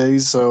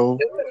nowadays. So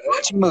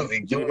watching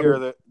movies. Did you hear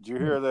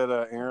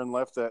that Aaron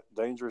left that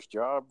dangerous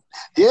job?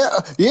 Yeah.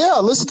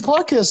 Listen to the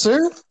podcast,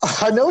 sir.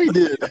 I know he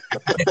did.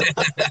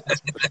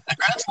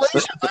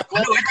 Congratulations! I'm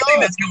glad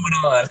that's going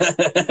on.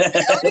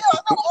 I know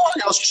all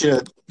y'all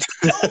shit.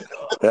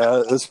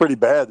 Yeah, it's pretty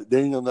bad that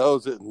Daniel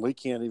knows it, and we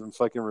can't even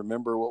fucking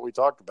remember what we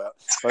talked about.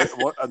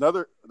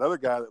 Another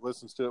guy that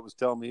listens to it was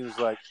telling me, he was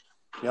like,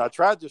 you know, I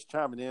tried just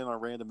chiming in on a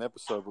random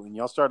episode, but when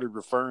y'all started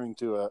referring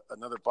to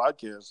another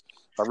podcast,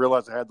 I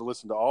realized I had to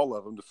listen to all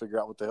of them to figure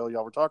out what the hell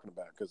y'all were talking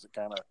about, because it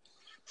kind of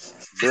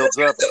builds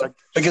up.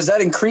 Because that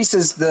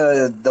increases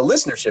the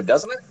listenership,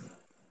 doesn't it?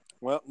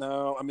 Well,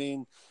 no, I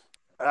mean,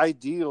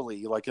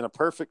 ideally, like in a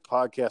perfect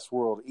podcast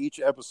world, each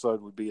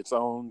episode would be its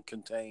own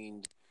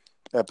contained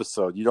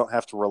episode. You don't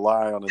have to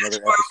rely on another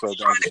episode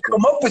to understand.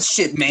 Come up with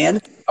shit, man.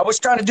 I was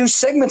trying to do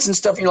segments and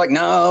stuff, and you're like,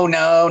 no.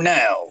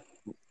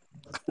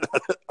 I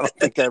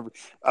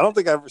don't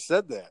think I ever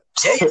said that.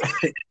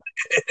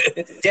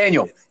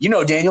 Daniel, you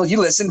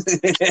listen.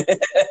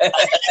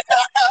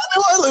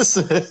 I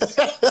listen.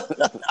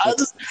 I'm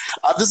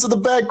just in the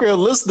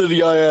background listening to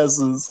y'all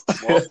asses.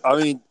 Well, I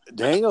mean,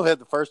 Daniel had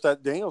the first.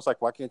 Daniel's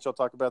like, why can't y'all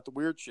talk about the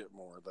weird shit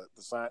more? The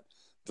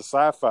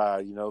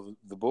sci-fi, you know,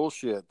 the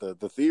bullshit,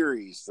 the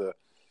theories,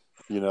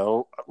 you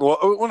know. Well,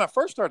 when I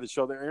first started the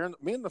show, Aaron,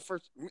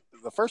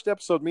 the first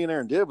episode me and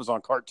Aaron did was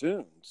on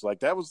cartoons. Like,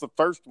 that was the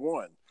first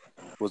one.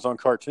 Was on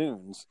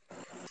cartoons,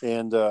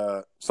 and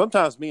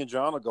sometimes me and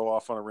John will go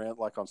off on a rant,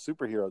 like on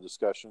superhero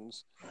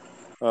discussions.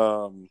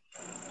 Too.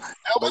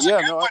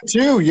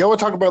 Y'all would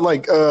talk about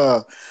like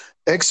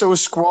Exo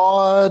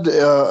Squad,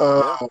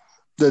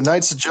 the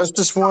Knights of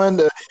Justice one.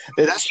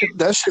 That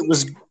shit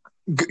was,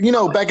 back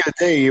in the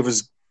day, it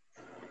was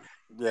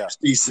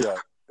decent. Yeah.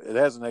 It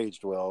hasn't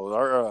aged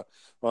well.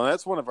 Well,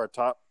 that's one of our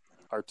top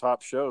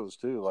shows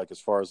too. Like as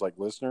far as like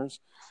listeners,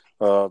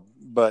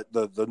 but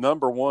the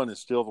number one is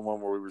still the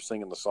one where we were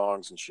singing the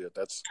songs and shit.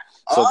 That's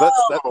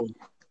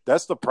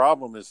the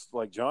problem. Is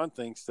like John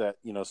thinks that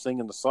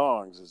singing the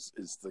songs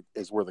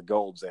is where the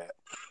gold's at,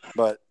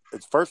 but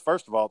it's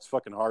first of all it's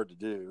fucking hard to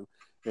do,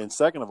 and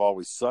second of all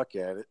we suck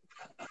at it.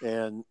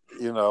 And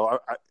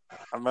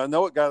I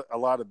know it got a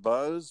lot of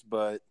buzz,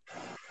 but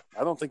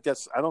I don't think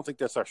that's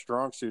our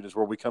strong suit. Is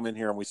where we come in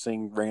here and we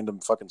sing random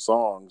fucking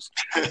songs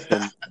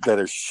and that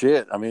are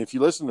shit. I mean, if you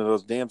listen to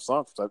those damn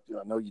songs, I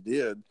know you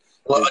did.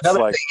 Well,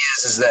 another thing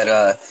is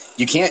that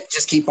you can't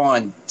just keep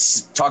on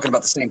talking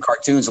about the same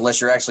cartoons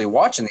unless you're actually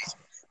watching these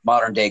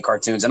modern day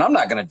cartoons, and I'm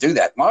not going to do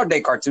that. Modern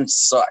day cartoons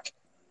suck.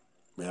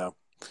 Yeah,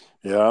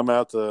 I'm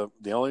out.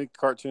 The only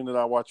cartoon that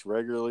I watch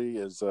regularly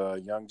is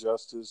Young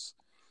Justice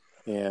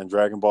and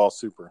Dragon Ball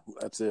Super.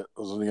 That's it.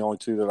 Those are the only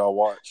two that I'll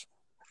watch.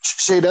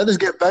 Shade, I just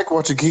get back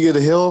watching King of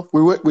the Hill.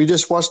 We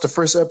just watched the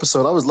first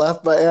episode. I was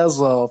laughing my ass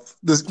off.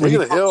 King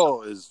of the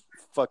Hill is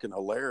fucking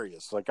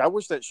hilarious. Like I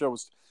wish that show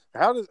was.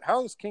 How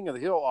is King of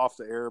the Hill off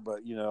the air? But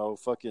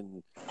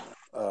fucking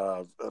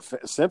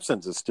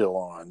Simpsons is still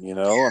on.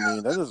 I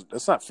mean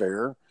that's not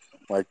fair.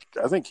 Like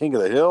I think King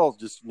of the Hill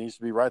just needs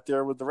to be right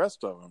there with the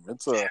rest of them.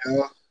 It's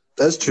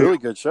that's true. Really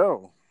good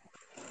show.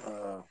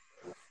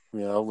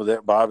 With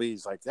that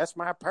Bobby's like that's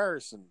my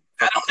purse and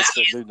puts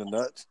that dude in the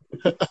nuts.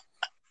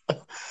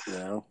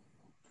 That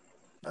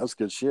was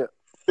good shit.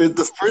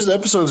 The first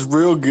episode is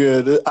real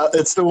good.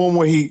 It's the one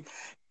where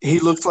he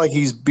looks like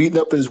he's beating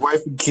up his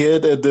wife and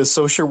kid, and the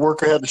social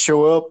worker had to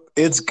show up.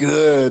 It's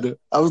good.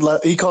 I was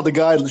like, he called the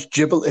guy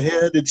giblet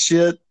head and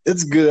shit.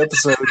 It's a good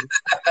episode.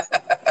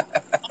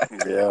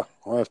 Yeah,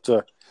 I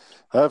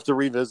have to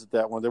revisit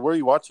that one. Where are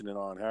you watching it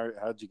on?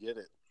 How'd you get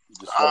it? You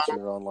just watching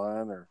it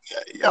online or?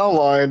 Yeah,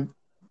 online.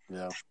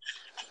 Yeah.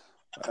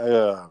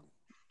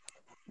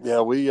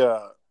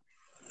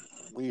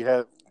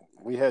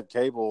 We had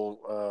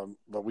cable,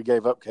 but we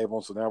gave up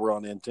cable, so now we're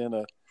on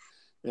antenna.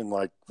 And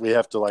like we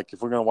have to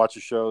if we're gonna watch a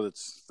show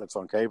that's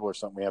on cable or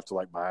something, we have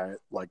to buy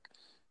it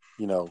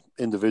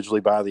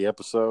individually buy the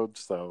episode.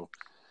 So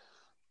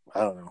I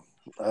don't know.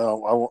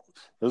 I won't,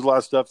 there's a lot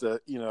of stuff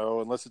that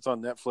unless it's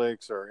on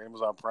Netflix or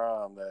Amazon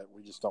Prime that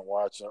we just don't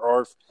watch,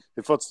 or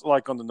if it's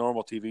like on the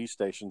normal TV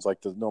stations,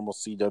 like the normal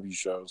CW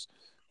shows,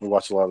 we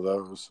watch a lot of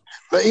those.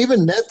 But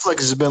even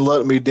Netflix has been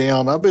letting me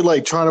down. I've been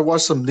trying to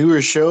watch some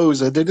newer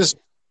shows, and they just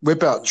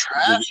whip out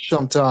trash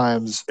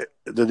sometimes.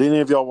 Did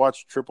any of y'all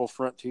watch Triple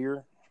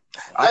Frontier?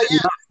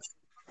 Yeah,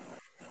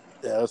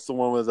 that's the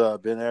one with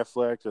Ben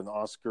Affleck and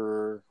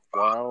Oscar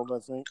Wilde, I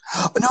think.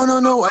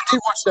 No. I did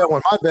watch that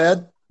one. My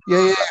bad.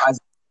 Yeah.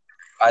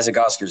 Isaac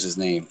Oscar's his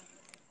name.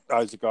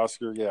 Isaac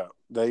Oscar, yeah.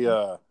 They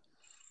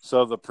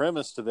so the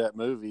premise to that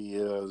movie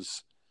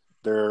is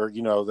they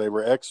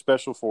were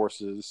ex-special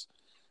forces,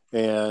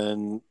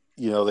 and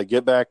they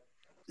get back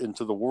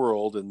into the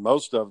world, and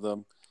most of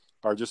them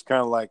are just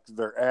kind of like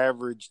they're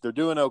average. They're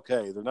doing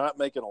okay. They're not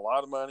making a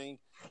lot of money,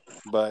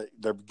 but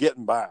they're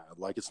getting by.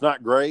 Like it's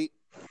not great,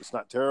 it's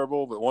not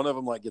terrible, but one of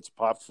them gets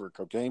popped for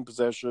cocaine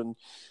possession.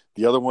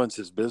 The other one's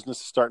his business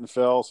is starting to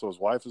fail, so his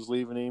wife is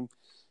leaving him.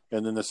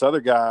 And then this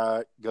other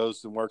guy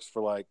goes and works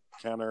for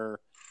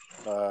counter.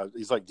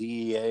 He's like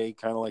DEA,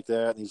 kind of like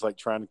that, and he's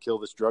trying to kill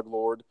this drug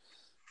lord.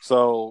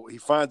 So he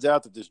finds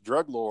out that this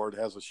drug lord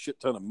has a shit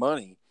ton of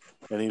money,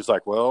 and he's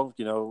like, well,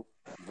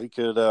 we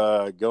could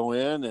go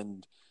in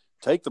and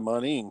take the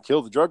money and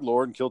kill the drug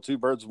lord and kill two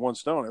birds with one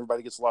stone.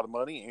 Everybody gets a lot of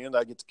money, and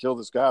I get to kill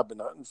this guy I've been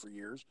hunting for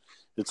years.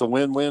 It's a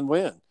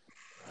win-win-win.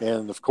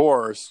 And of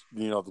course,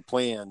 the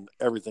plan,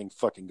 everything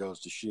fucking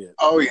goes to shit.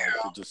 Oh yeah.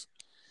 It just,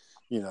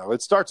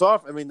 it starts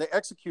off. I mean, they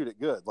execute it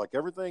good.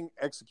 Everything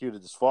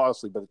executed is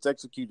flawlessly, but it's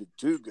executed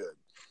too good,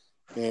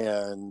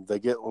 and they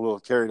get a little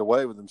carried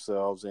away with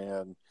themselves.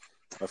 And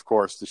of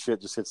course, the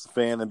shit just hits the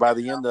fan. And by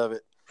the end of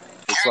it,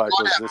 it's like,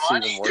 was this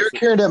even worth it? They were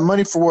carrying that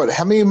money for what?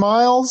 How many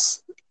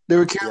miles? They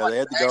were carrying they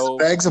had to go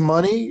bags of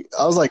money.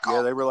 I was like,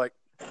 they were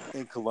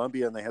in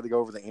Colombia, and they had to go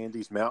over the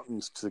Andes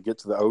Mountains to get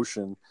to the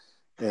ocean.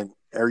 And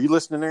are you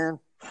listening, Aaron?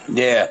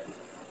 Yeah.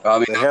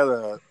 They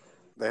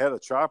had a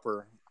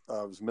chopper,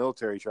 it was a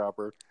military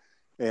chopper,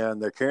 and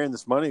they're carrying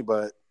this money,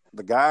 but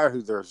the guy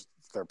who their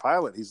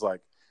pilot, he's like,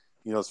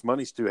 this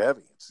money's too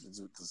heavy.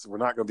 We're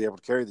not going to be able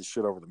to carry this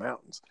shit over the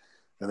mountains.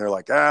 And they're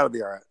like, it'll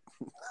be all right.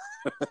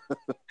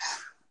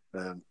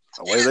 And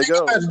away they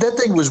go. That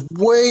thing was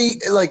way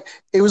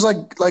it was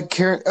like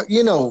carrying,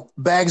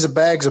 bags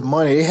of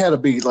money. It had to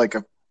be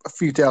a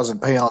few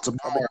thousand pounds.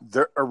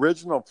 Their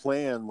original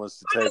plan was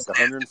to take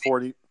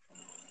 140.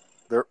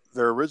 Their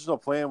original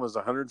plan was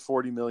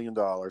 $140 million.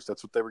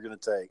 That's what they were going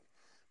to take.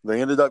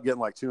 They ended up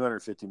getting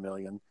 $250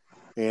 million,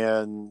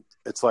 and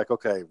it's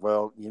okay.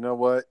 Well, you know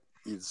what?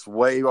 It's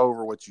way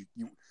over what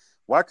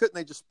Why couldn't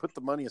they just put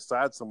the money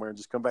aside somewhere and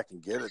just come back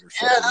and get it or something?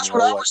 Yeah, that's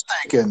what I was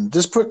thinking.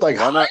 Just put Why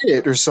not? hide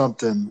it or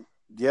something.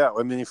 Yeah,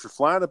 I mean, if you're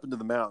flying up into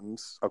the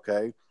mountains,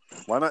 okay,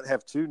 why not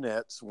have 2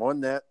 nets? 1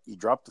 net, you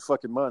drop the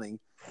fucking money,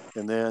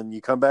 and then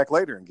you come back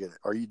later and get it,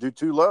 or you do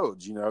 2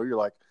 loads. You're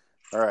like,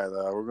 all right,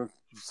 we're going.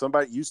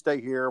 Somebody, you stay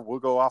here. We'll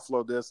go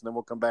offload this, and then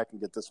we'll come back and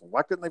get this one.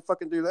 Why couldn't they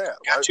fucking do that?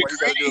 Why you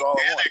got to do it all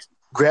at once?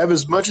 Grab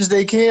as much as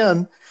they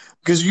can,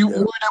 because you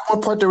were at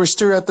one part they were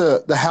still at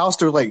the house.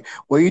 They were like,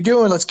 "What are you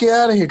doing? Let's get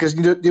out of here!" Because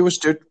there was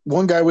still,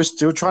 one guy was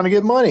still trying to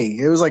get money.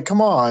 It was like, "Come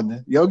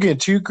on, y'all getting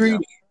too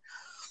greedy."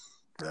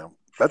 Yeah,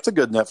 that's a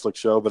good Netflix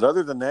show. But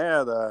other than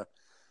that,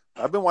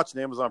 I've been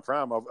watching Amazon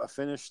Prime. I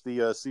finished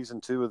the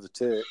season 2 of The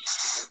Tick.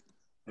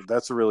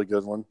 That's a really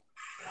good one.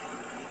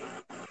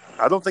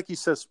 I don't think he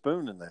says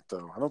spoon in that,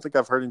 though. I don't think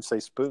I've heard him say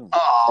spoon.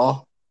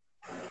 Oh,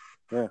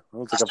 yeah, I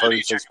don't think I've heard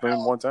him say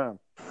spoon one time.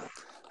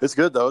 It's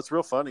good, though. It's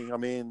real funny. I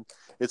mean,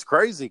 it's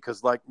crazy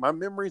because, like, my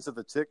memories of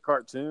the Tick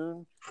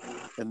cartoon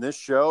and this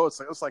show,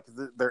 it's like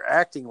they're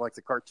acting like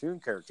the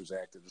cartoon characters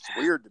acted. It's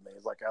weird to me.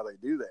 It's like how they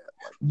do that.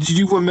 Like, did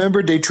you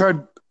remember they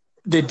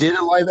did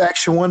a live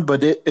action one,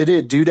 but it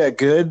didn't do that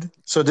good.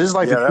 So this is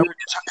like, is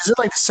it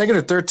like the second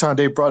or third time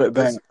they brought it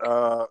back?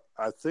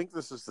 I think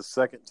this is the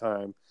second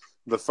time.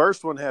 The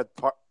first one had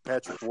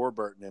Patrick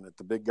Warburton in it,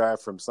 the big guy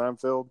from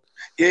Seinfeld.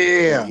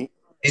 Yeah.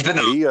 He's been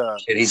he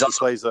also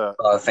plays a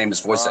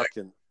famous voice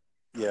actor.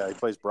 He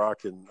plays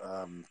Brock in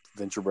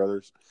Venture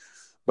Brothers.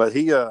 But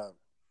he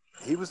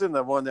was in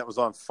the one that was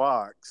on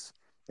Fox,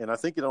 and I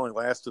think it only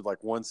lasted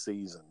like 1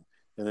 season,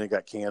 and then it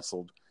got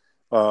canceled.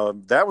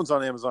 That one's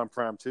on Amazon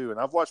Prime too, and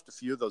I've watched a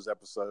few of those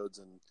episodes,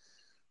 and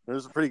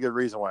there's a pretty good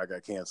reason why it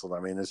got canceled. I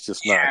mean, it's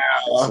just not.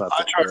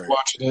 I tried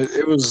watching it.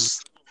 It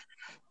was,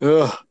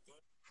 ugh.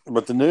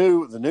 But the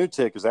new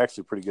Tick is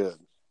actually pretty good.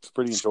 It's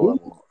pretty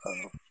enjoyable.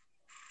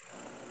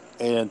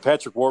 And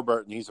Patrick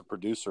Warburton, he's a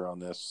producer on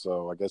this,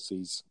 so I guess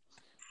he's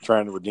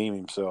trying to redeem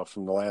himself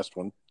from the last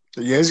one.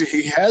 Yes,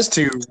 he has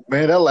to.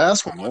 Man, that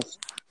last one was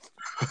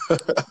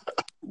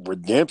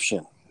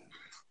redemption.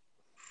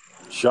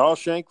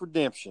 Shawshank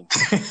Redemption.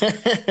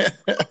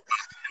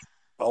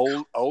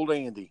 Old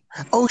Andy.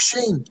 Oh,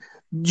 Shane,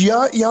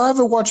 y'all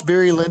ever watch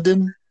Barry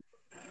Lyndon?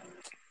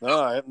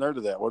 No, I haven't heard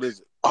of that. What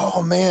is it?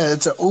 Oh man,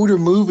 it's an older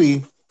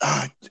movie.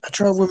 I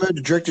try to remember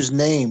the director's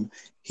name.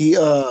 He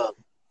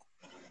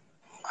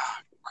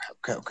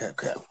crap.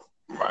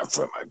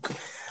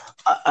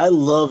 I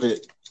love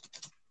it.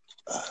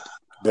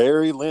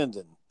 Barry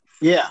Lyndon.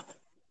 Yeah.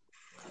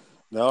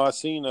 No, I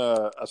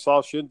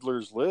saw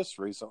Schindler's List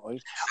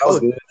recently. Oh,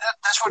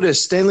 that's what it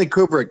is. Stanley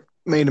Kubrick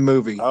made a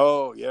movie.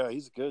 Oh yeah,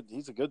 he's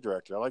a good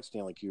director. I like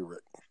Stanley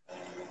Kubrick.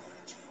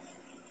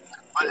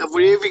 But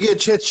whenever you get a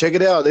chance, check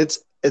it out.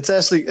 It's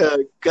actually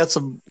got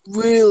some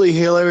really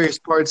hilarious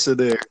parts in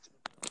there.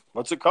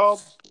 What's it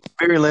called?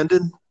 Barry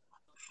Lyndon.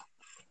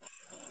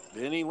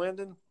 Benny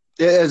Lyndon?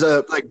 Yeah, it's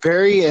like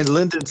Barry and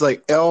Lyndon's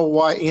like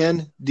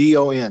Lyndon.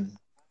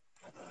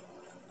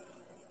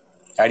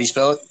 How do you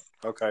spell it?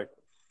 Okay.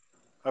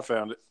 I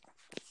found it.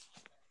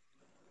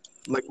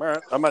 Like, all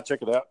right, I might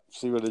check it out.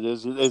 See what it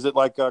is. Is it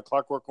like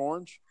Clockwork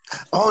Orange?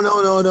 Oh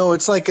no!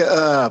 It's like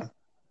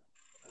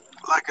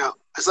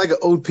it's like an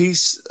old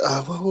piece.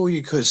 What would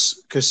you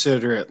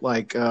consider it?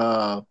 Like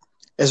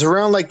it's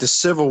around like the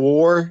Civil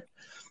War,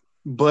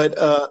 but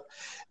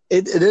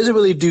it doesn't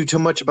really do too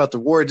much about the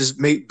war. It just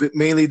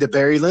mainly the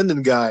Barry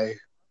Lyndon guy.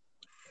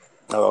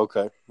 Oh,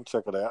 okay. I'll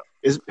check it out.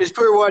 It's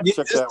pretty wild. This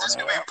is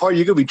gonna be a part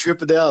you're gonna be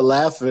tripping out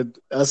laughing.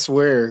 I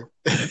swear.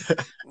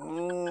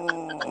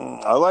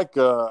 I like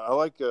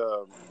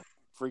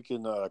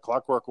freaking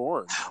Clockwork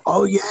Orange.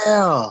 Oh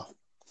yeah.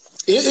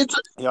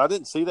 I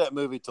didn't see that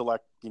movie till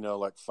like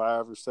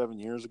 5 or 7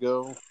 years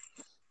ago,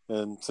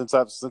 and since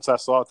I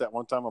saw it that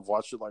one time, I've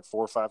watched it like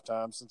 4 or 5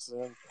 times since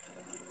then.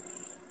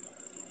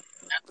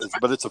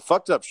 But it's a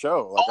fucked up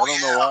show. Like I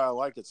don't know why I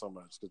like it so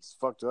much. It's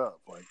fucked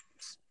up. Like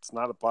it's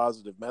not a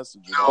positive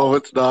message at all. No,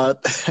 it's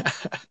not.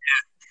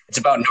 It's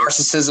about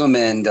narcissism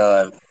and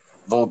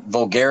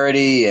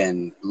vulgarity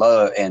and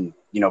love and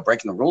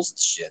breaking the rules and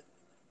shit.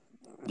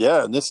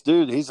 Yeah, and this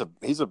dude, he's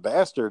a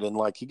bastard, and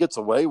like he gets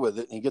away with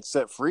it, and he gets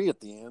set free at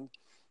the end,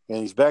 and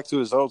he's back to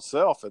his old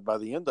self. And by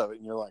the end of it,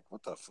 and you're like,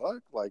 what the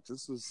fuck? Like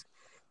this is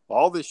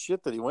all this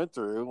shit that he went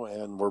through,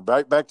 and we're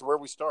back to where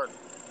we started.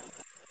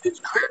 It's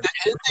clear the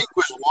ending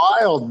was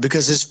wild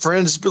because his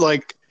friends two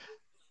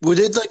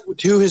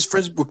of his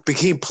friends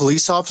became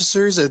police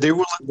officers, and they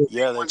were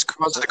the ones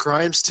causing the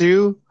crimes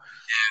too.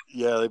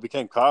 Yeah, they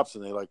became cops,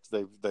 and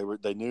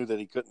they knew that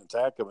he couldn't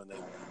attack them, and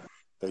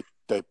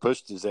they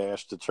pushed his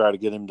ass to try to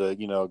get him to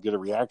get a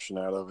reaction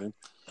out of him,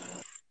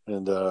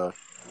 and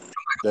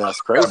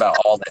it's crazy. I forgot about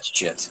all that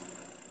shit.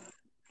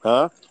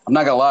 Huh? I'm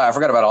not gonna lie, I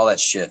forgot about all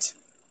that shit.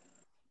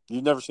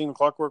 You've never seen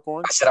Clockwork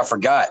Orange? I said I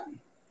forgot.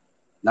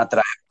 Not that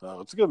I.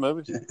 Oh, it's a good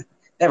movie.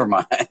 Never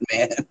mind,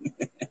 man.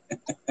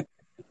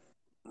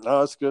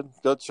 No, it's good.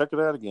 Go check it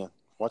out again.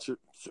 Watch it.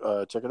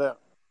 Check it out.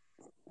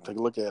 Take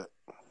a look at it.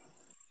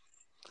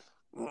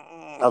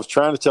 I was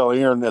trying to tell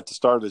Aaron at the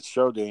start of the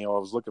show, Daniel, I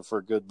was looking for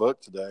a good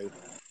book today,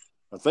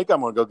 I think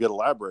I'm gonna go get a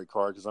library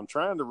card because I'm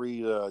trying to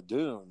read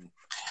Dune.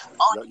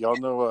 Y'all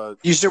know?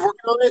 You still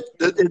working on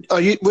it?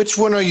 Are you? Which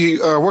one are you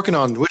working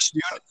on? Which?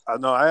 I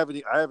know I haven't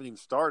even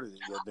started it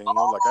yet,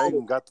 Daniel. Like I ain't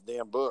even got the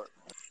damn book.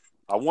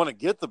 I want to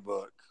get the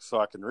book so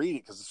I can read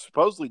it because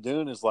supposedly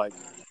Dune is like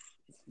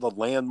the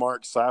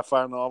landmark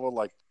sci-fi novel.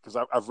 Like because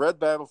I've read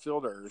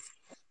Battlefield Earth,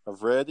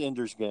 I've read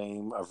Ender's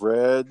Game, I've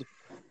read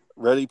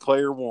Ready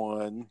Player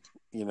One.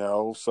 You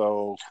know,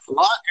 so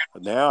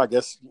now I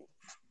guess.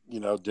 You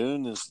know,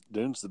 Dune's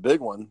the big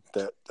one.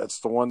 That's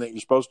the one that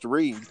you're supposed to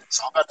read. It's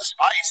all about the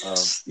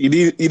spices. You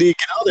need to get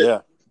out there.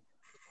 Yeah,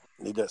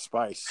 need that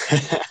spice.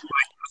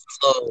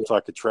 So I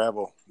could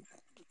travel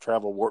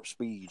warp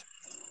speed.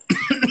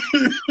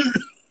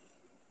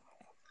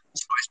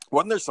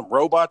 Wasn't there some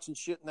robots and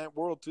shit in that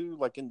world too?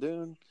 Like in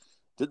Dune,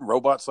 didn't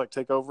robots like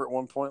take over at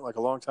one point, like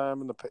a long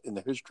time in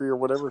the history or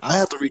whatever? I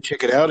have to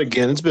recheck it out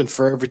again. It's been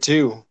forever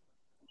too.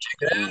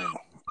 Check it out.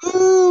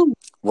 Woo!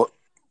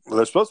 Well,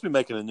 they're supposed to be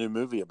making a new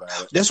movie about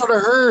it. That's what I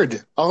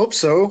heard. I hope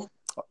so.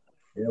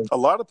 A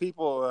lot of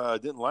people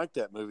didn't like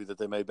that movie that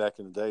they made back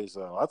in the day.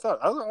 So I thought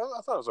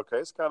it was okay.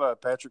 It's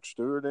got Patrick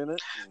Stewart in it.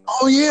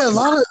 Oh yeah,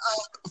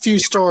 a few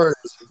stars.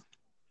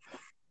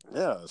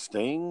 Yeah,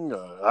 Sting.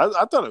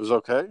 I thought it was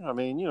okay. I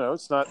mean, you know,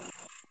 it's not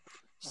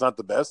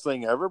the best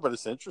thing ever, but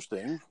it's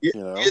interesting. You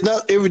know,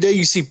 not every day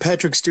you see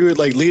Patrick Stewart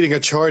like leading a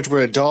charge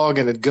with a dog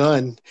and a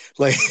gun.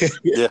 Like,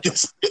 yeah.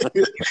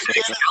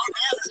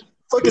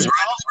 Fuck his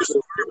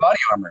body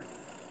armor.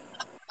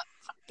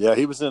 Yeah,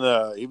 he was in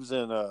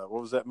what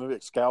was that movie,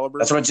 Excalibur?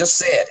 That's what I just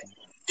said.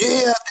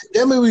 Yeah,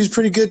 that movie was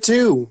pretty good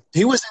too.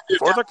 He was in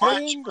for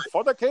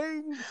the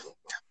king.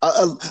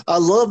 I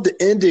love the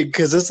ending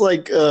because it's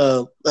like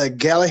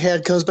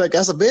Galahad comes back.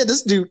 I said, man,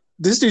 this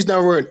dude's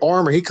not wearing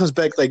armor. He comes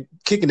back like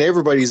kicking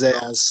everybody's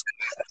ass.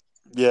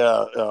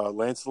 Yeah,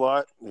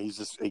 Lancelot.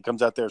 He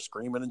comes out there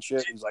screaming and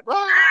shit. He's like,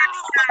 "Ah!"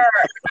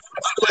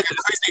 Like a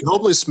crazy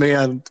homeless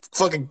man.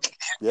 Fucking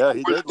yeah,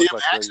 he did look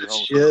like crazy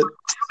homeless. Shit.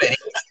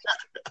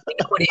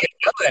 What he had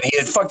done, he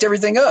had fucked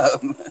everything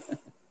up.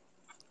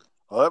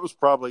 Well, that was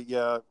probably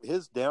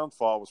his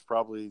downfall was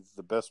probably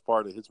the best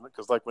part of his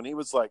because like when he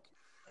was like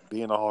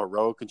being all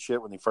heroic and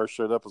shit when he first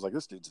showed up, I was like,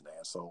 this dude's an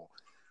asshole.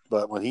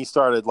 But when he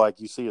started,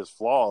 like, you see his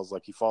flaws,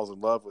 like he falls in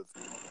love with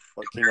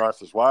like King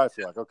Arthur's wife,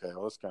 you're like, okay,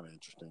 well, that's kind of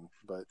interesting.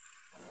 But,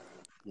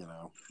 you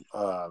know,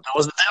 that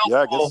was the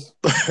I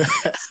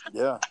guess,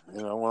 yeah,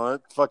 you know, well,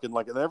 it fucking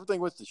like, and everything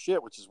went to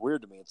shit, which is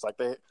weird to me. It's like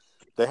they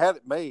had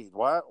it made.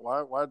 Why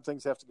did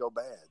things have to go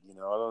bad? You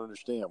know, I don't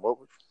understand.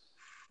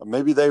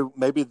 Maybe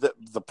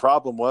the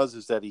problem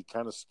is that he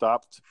kind of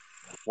stopped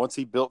once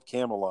he built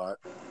Camelot.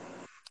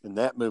 In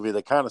that movie,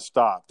 they kind of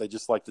stopped. They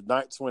just like the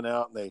knights went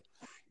out and they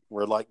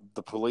were like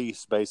the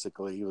police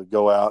basically. He would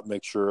go out and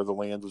make sure the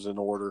land was in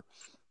order.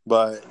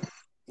 But,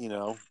 you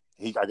know,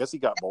 I guess he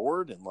got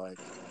bored and like,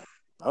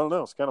 I don't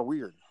know. It's kind of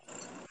weird.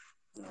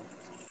 You know?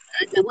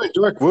 It went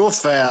dark real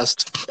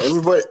fast.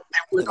 Everybody.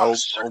 Old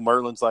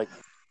Merlin's like,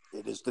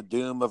 it is the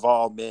doom of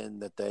all men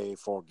that they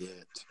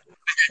forget.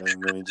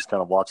 And then he just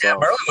kind of walks off.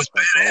 Merlin was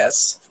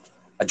badass.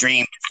 A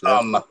dream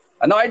from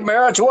a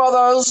nightmare to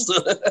others.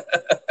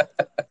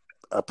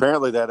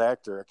 Apparently that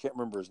actor, I can't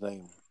remember his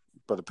name,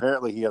 but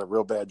apparently he had a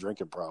real bad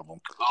drinking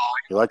problem.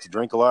 He liked to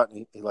drink a lot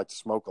and he liked to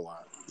smoke a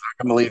lot. I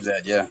can believe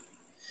that, yeah.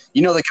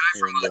 You know the guy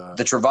from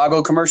the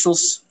Trivago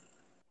commercials?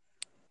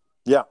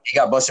 Yeah. He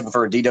got busted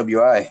for a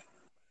DWI.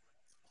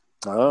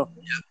 Oh.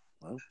 Yeah.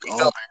 Well, he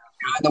fell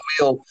behind the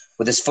wheel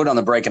with his foot on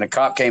the brake and a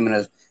cop came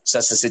and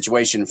assessed the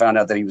situation and found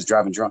out that he was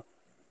driving drunk.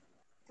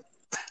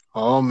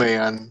 Oh,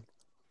 man.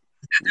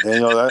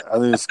 You know, I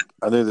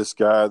knew this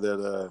guy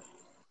that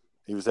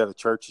he was at a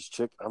church's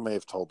chicken. I may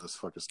have told this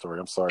fucking story.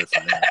 I'm sorry for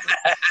that.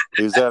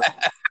 He's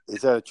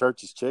at a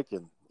church's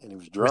chicken and he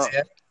was drunk.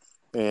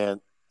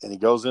 And he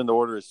goes in to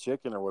order his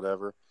chicken or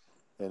whatever.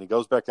 And he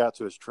goes back out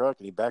to his truck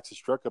and he backs his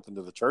truck up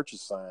into the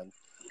church's sign.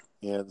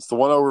 And it's the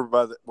one over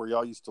by where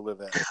y'all used to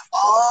live at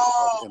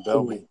in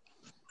Bellevue.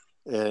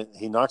 And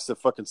he knocks the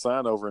fucking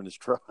sign over in his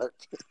truck.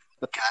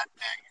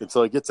 And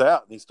so he gets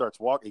out and he starts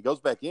walking. He goes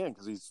back in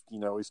because he's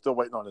still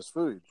waiting on his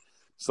food.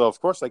 So of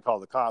course they call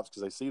the cops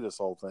because they see this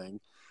whole thing.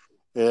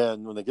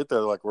 And when they get there,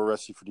 they're like, "We're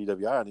arresting you for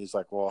DWI." And he's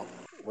like, "Well,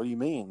 what do you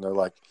mean?" They're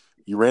like,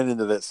 "You ran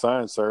into that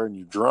sign, sir, and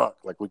you're drunk.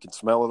 Like we can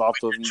smell it off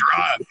of you.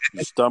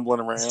 You're stumbling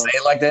around." Say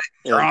it like that.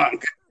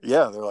 Drunk.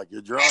 Yeah, they're like,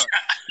 "You're drunk."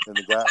 And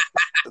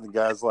the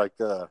guy's like,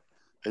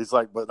 he's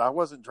like, "But I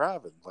wasn't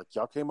driving. Like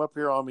y'all came up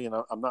here on me, and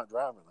I'm not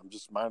driving. I'm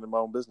just minding my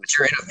own business." But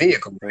you're in a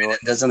vehicle.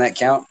 Doesn't that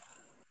count?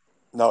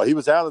 No, he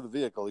was out of the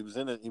vehicle. He was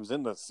in it. He was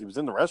in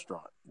the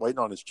restaurant waiting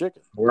on his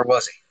chicken. Where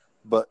was he?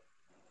 But,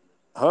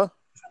 huh?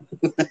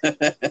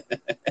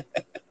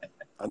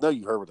 I know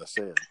you heard what I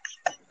said.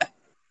 I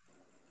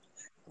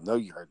know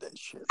you heard that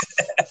shit.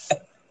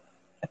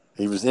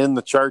 He was in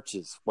the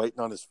churches waiting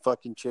on his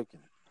fucking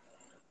chicken.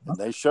 And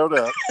they showed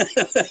up.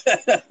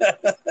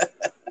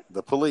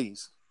 The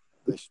police.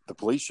 The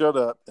police showed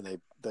up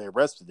and they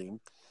arrested him.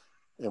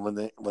 And when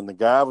the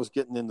guy was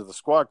getting into the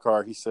squad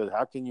car, he said,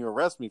 "How can you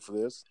arrest me for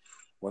this?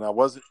 when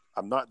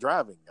I'm not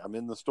driving. I'm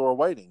in the store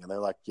waiting. And they're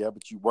like, yeah,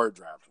 but you were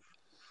driving.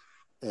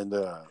 And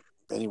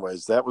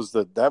anyways, that was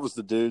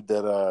the dude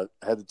that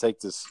had to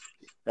take this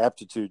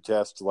aptitude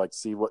test to like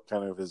see what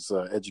kind of his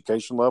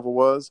education level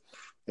was.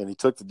 And he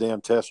took the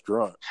damn test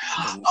drunk.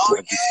 And,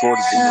 he scored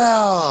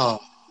a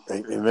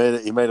 0.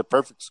 He made a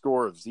perfect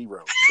score of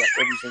 0. He got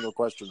every single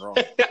question wrong.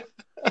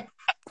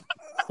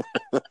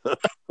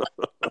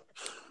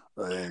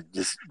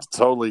 Just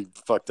totally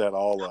fucked that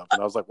all up.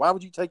 And I was like, why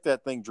would you take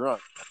that thing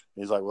drunk?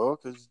 And he's like, well,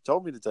 because you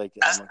told me to take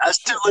it. Like, I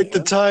still like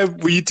the time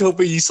when you told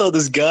me you saw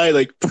this guy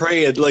like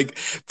praying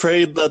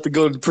not to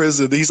go to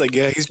prison. He's like,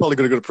 yeah, he's probably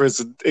going to go to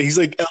prison. And he's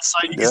like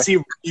outside. You can see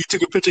him. You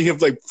took a picture of him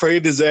like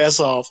praying his ass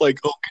off. Like,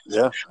 oh,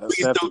 yeah, I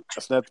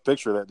snapped a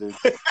picture of that dude.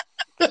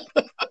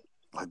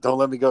 Like, don't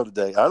let me go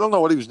today. I don't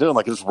know what he was doing.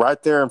 Like, it was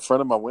right there in front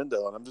of my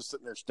window, and I'm just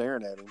sitting there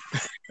staring at him.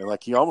 And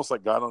like, he almost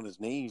like got on his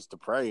knees to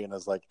pray, and I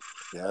was like,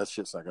 yeah, that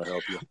shit's not gonna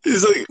help you.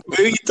 He's like,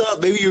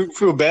 maybe you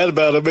feel bad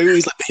about it. Maybe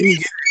he's like, maybe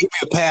give me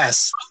a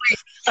pass.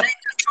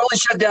 Totally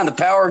shut down the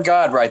power of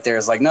God right there.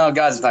 It's like, no,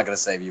 God's not going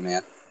to save you,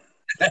 man.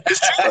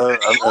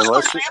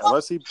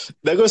 Unless he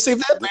not going to save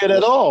that man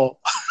at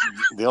all.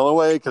 The only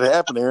way it could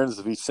happen, Aaron, is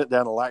if he sent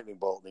down a lightning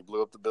bolt and he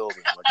blew up the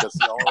building. Like, that's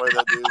the only way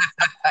that dude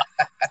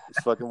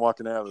is fucking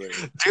walking out of there.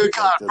 Dear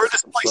God, burn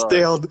this place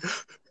down.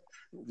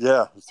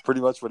 Yeah, it's pretty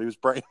much what he was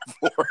praying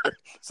for.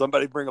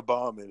 Somebody bring a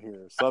bomb in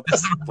here. Something.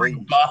 Bring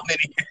a bomb in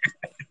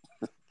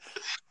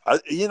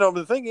here.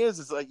 The thing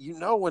is like,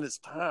 when it's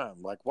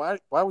time. Like, why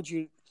would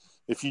you,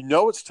 if you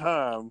know it's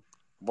time,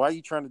 why are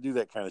you trying to do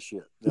that kind of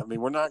shit? I mean,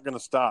 we're not going to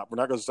stop. We're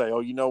not going to say, oh,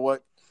 you know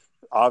what?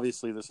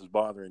 Obviously this is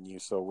bothering you,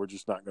 so we're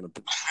not going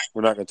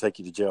to take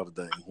you to jail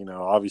today.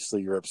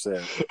 Obviously you're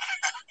upset.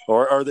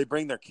 Or they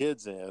bring their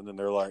kids in and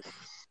they're like,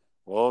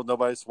 well,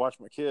 nobody's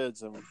watched my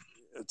kids. And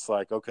it's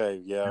like,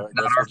 okay, yeah, I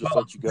guess we'll just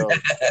let you go.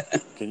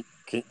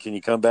 Can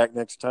you come back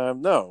next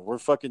time? No, we're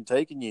fucking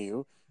taking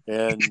you.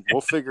 And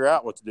we'll figure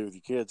out what to do with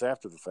your kids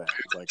after the fact.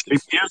 Like,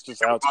 it's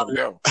just how it's going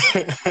to go.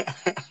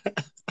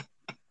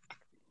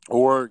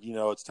 Or,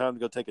 it's time to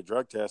go take a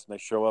drug test, and they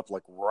show up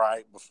like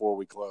right before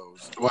we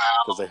close. Wow.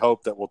 Because they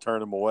hope that we'll turn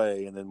them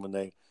away. And then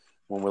when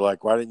we're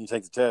like, why didn't you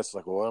take the test? It's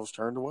like, well, I was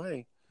turned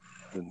away.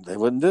 And they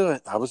wouldn't do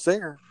it. I was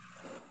there.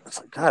 It's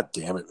like, God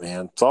damn it,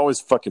 man. It's always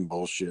fucking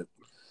bullshit.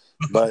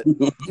 But,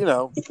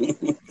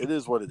 it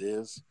is what it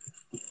is.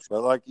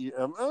 But like,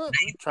 I'm not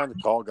trying to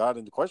call God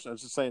into question. I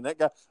was just saying that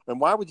guy. And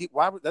why would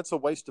that's a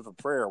waste of a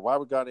prayer. Why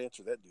would God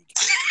answer that dude's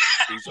prayer?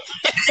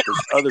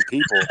 There's other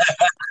people.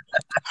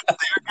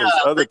 There's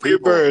other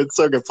people. Birds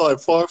so I can fly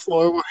far,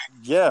 far away.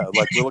 Yeah,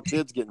 like little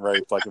kids getting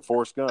raped, like in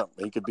Forrest Gump.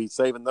 He could be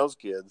saving those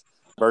kids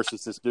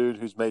versus this dude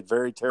who's made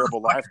very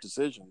terrible life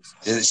decisions.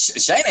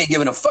 Shane ain't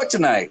giving a fuck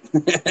tonight.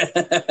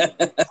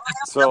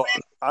 So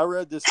I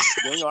read this.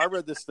 I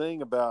read this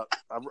thing about.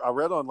 I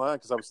read online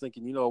because I was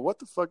thinking, what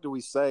the fuck do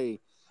we say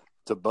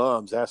to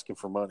bums asking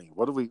for money?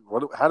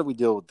 How do we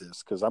deal with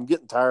this? Because I'm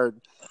getting tired.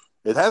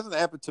 It hasn't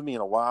happened to me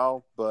in a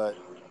while, but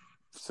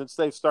since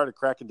they've started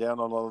cracking down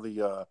on all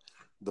the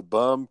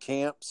bum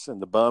camps,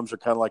 and the bums are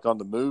kind of like on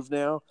the move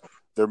now,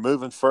 they're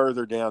moving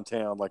further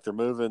downtown. Like they're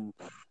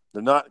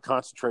not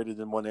concentrated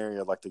in one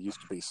area like they used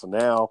to be. So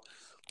now,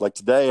 like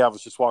today, I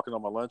was just walking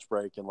on my lunch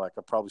break, and like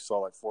I probably saw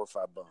like 4 or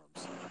 5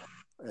 bums.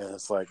 And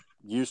it's like,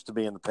 used to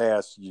be in the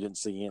past, you didn't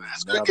see any.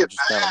 Now they're just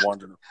kind of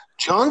wandering.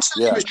 John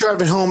said he was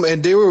driving home,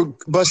 and they were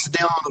busted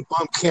down on a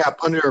bum cap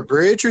under a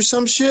bridge or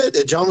some shit.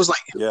 And John was like,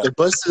 they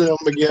busted him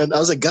again. I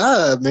was like,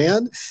 God,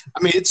 man.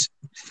 I mean,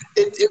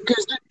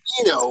 because,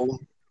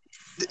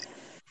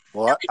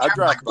 Well, I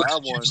drive by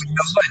one.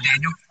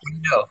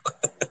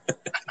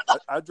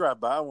 I drive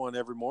by one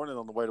every morning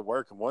on the way to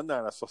work, and one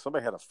night I saw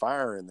somebody had a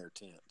fire in their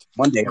tent.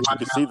 One day, you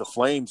could see the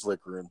flames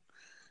liquoring.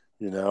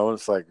 And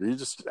it's like, you're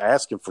just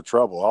asking for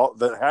trouble. All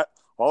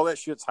that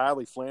shit's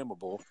highly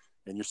flammable,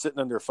 and you're sitting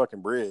under a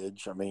fucking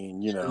bridge. I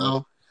mean,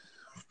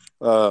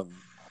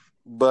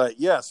 but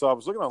yeah. So I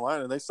was looking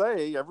online, and they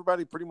say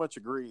everybody pretty much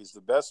agrees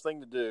the best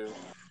thing to do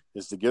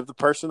is to give the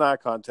person eye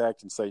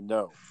contact and say,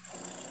 no,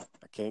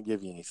 I can't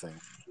give you anything.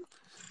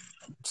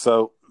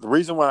 So the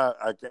reason why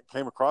I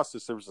came across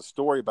this, there was a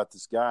story about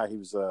this guy. He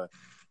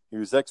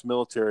was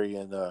ex-military,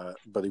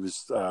 but he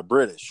was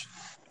British.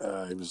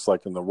 He was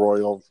like in the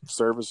Royal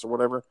Service or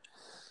whatever.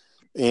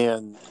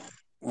 And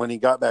when he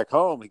got back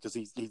home, because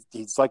he's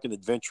like an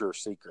adventure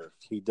seeker.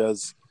 He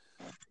does,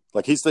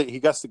 like he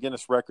got the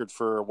Guinness record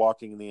for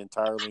walking the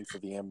entire length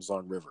of the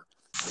Amazon River.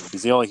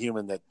 He's the only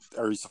human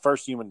he's the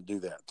first human to do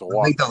that, to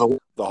walk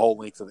the whole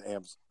length of the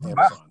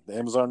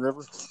Amazon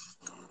River.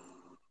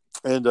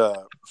 And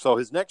so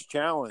his next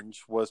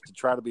challenge was to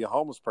try to be a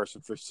homeless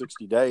person for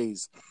 60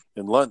 days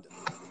in London.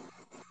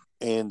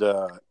 And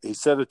he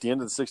said at the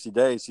end of the 60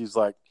 days, he's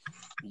like,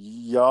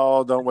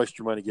 y'all don't waste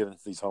your money giving it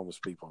to these homeless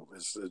people.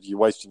 You're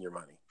wasting your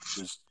money.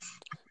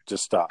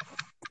 Just stop.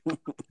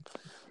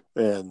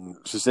 And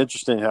it's just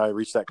interesting how he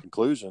reached that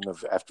conclusion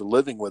of after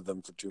living with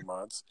them for 2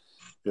 months.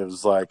 It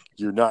was like,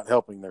 you're not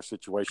helping their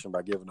situation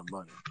by giving them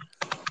money.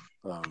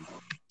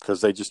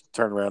 because they just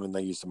turn around and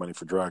they use the money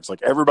for drugs.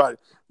 Like everybody,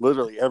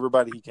 literally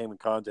everybody he came in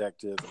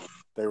contact with,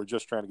 they were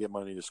just trying to get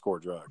money to score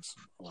drugs.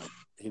 Like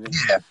he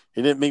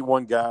didn't meet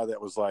one guy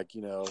that was like,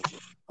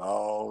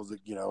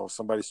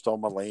 somebody stole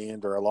my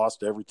land or I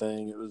lost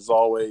everything. It was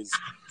always,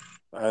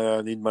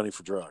 I need money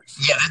for drugs.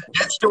 Yeah,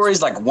 that story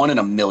is like 1 in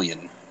a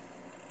million.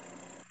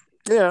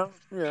 Yeah.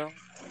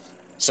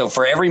 So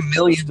for every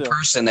million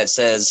person that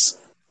says,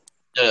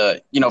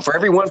 for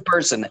every one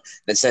person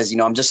that says,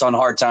 I'm just on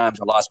hard times,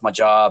 I lost my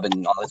job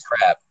and all this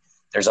crap,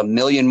 there's a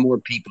million more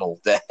people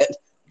that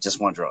just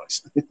want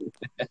drugs.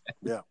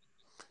 Yeah.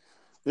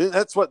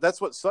 That's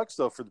what sucks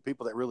though for the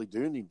people that really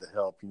do need the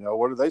help.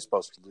 What are they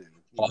supposed to do?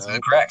 Fall through the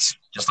cracks,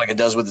 just like it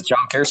does with the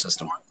child care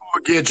system.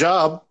 Or get a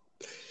job.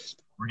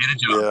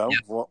 Yeah.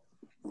 Well,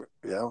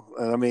 yeah.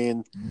 And I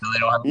mean, they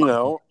don't have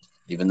money,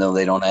 even though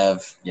they don't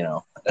have,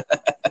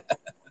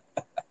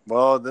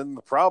 Well, then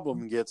the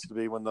problem gets to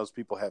be when those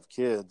people have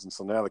kids, and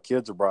so now the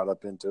kids are brought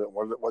up into it.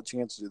 What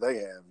chance do they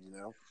have?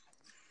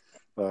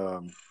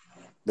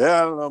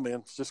 Yeah, I don't know, man.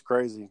 It's just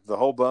crazy. The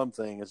whole bum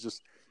thing is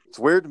it's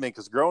weird to me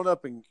because growing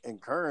up in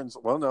Kearns,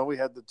 well, no, we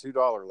had the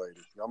 $2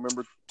 lady. Y'all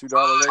remember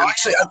 $2 lady?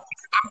 Actually,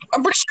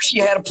 I'm pretty sure she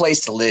had a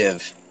place to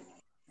live.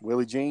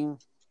 Willie Jean.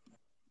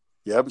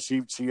 Yeah, but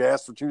she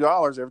asked for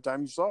 $2 every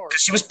time you saw her.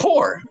 She was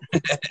poor.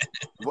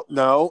 Well,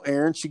 no,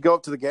 Aaron, she'd go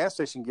up to the gas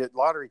station and get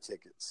lottery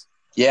tickets.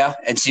 Yeah,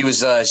 and she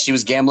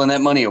was gambling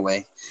that money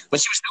away. But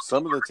she was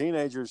some of the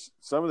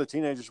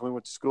teenagers we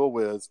went to school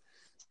with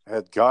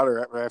had got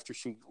her after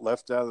she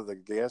left out of the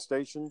gas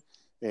station,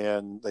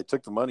 and they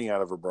took the money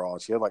out of her bra.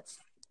 She had like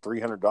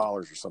 $300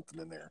 or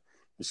something in there.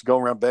 And she'd go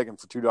around begging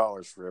for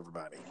 $2 for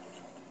everybody.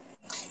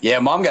 Yeah,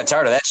 Mom got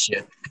tired of that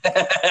shit.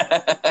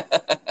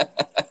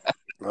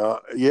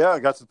 Yeah,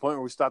 it got to the point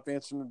where we stopped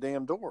answering the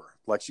damn door.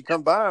 Like she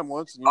come by him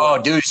once.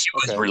 And dude, she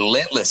was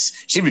relentless.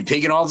 She'd be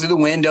peeking all through the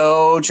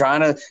window,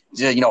 trying to,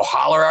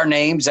 holler our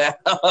names out,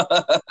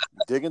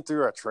 digging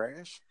through our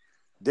trash.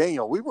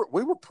 Daniel, we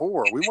were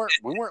poor. We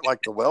weren't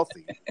like the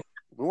wealthy.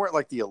 We weren't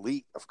like the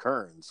elite of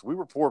Kearns. We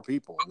were poor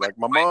people. Like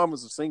my mom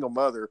was a single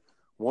mother,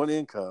 one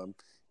income,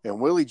 and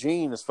Willie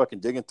Jean is fucking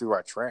digging through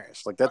our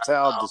trash. Like that's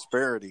how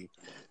disparity.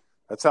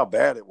 That's how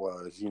bad it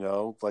was,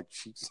 Like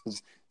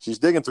she's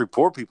digging through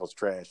poor people's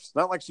trash. It's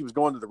not like she was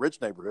going to the rich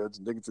neighborhoods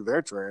and digging through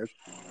their trash.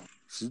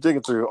 She's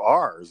digging through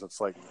ours. It's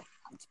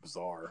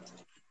bizarre.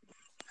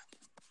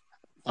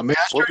 I mean,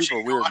 poor people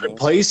are weird, man.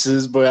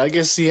 Places, but I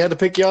guess he had to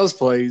pick y'all's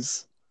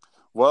place.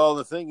 Well,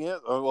 the thing is,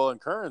 in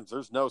Kearns,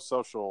 there's no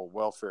social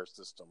welfare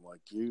system. Like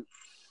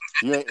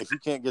if you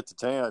can't get to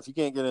town, if you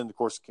can't get into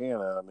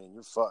Corsicana, I mean,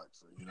 you're fucked.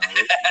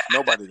 There's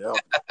nobody to help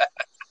you.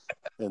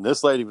 And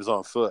this lady was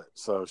on foot,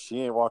 so she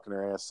ain't walking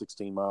her ass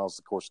 16 miles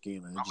to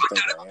Corsicana. It just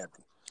ain't gonna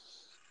happen.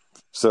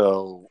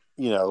 So,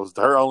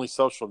 her only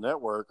social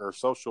network or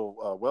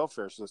social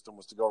welfare system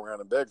was to go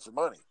around and beg for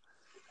money.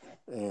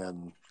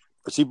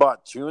 But she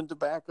bought chewing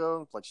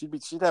tobacco. Like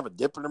she'd have a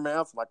dip in her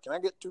mouth. Like, can I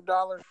get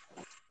 $2?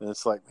 And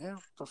it's like, man,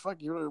 the fuck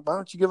why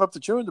don't you give up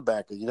the chewing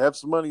tobacco? You'd have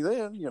some money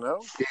then, Yeah.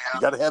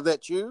 You got to have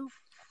that chew.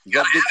 You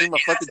got to dig through my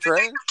fucking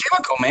trash.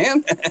 Chemical,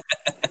 man.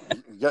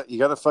 You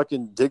got to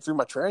fucking dig through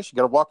my trash. You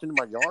got to walk into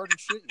my yard and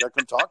shit. You got to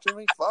come talk to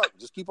me. Fuck,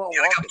 just keep on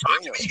walking.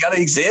 You got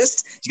to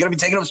exist. You got to be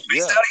taking up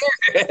space out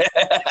here.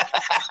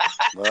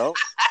 Well,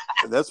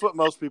 that's what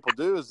most people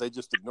do is they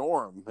just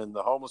ignore them, and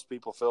the homeless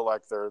people feel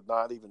like they're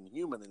not even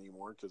human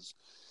anymore because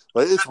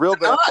it's real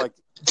bad. Like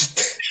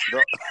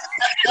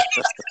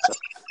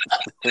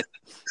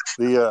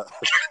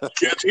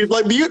He's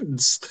like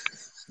mutants.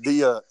 From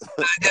the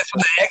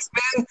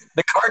X-Men,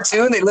 the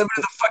cartoon, they live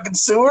in the fucking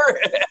sewer.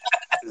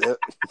 Yeah.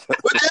 But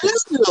that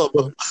is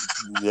them.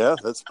 Yeah,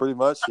 that's pretty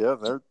much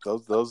They're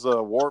those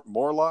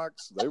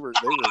Morlocks. They were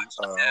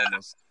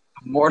almost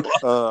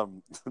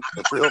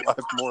real life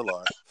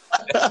Morlocks.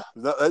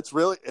 No, that's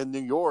really in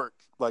New York.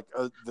 Like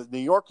the New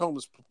York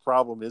homeless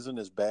problem isn't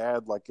as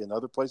bad like in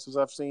other places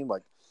I've seen.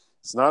 Like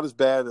it's not as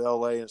bad in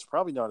LA, and it's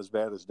probably not as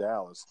bad as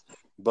Dallas.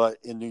 But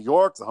in New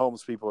York, the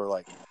homeless people are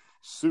like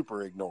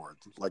super ignored.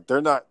 Like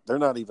they're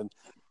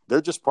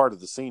just part of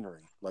the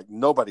scenery. Like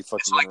nobody fucking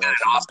it's like that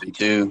in Austin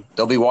too.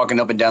 They'll be walking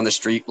up and down the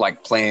street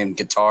like playing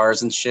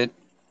guitars and shit.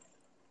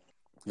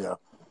 Yeah.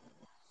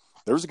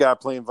 There was a guy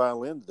playing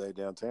violin today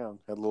downtown.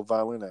 Had a little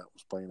violin out,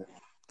 was playing it.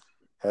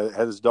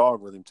 Had his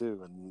dog with him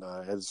too, and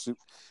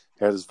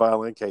had his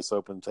violin case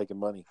open and taking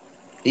money.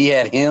 He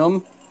had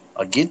him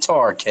a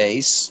guitar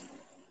case.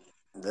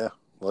 Yeah.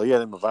 Well, he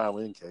had him a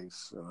violin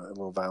case, a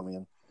little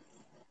violin.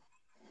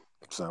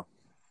 So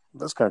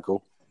that's kind of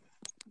cool.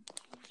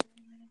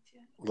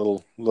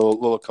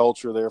 Little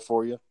culture there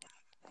for you.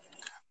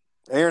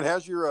 Aaron,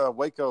 how's your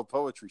Waco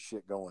poetry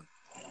shit going?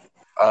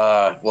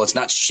 Well, it's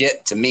not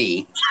shit to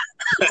me.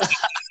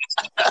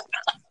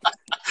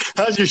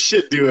 How's your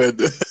shit doing?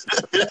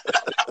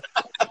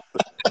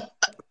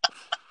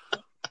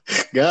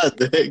 God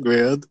dang,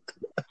 man.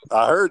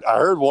 I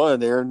heard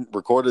one. Aaron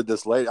recorded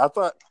this late. I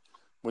thought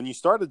when you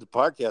started the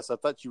podcast, I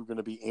thought you were going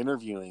to be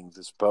interviewing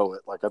this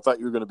poet. Like I thought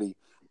you were going to be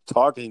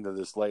talking to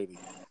this lady.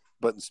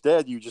 But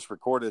instead, you just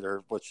recorded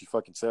her what she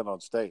fucking said on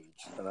stage,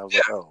 and I was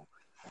like, oh,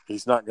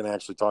 he's not going to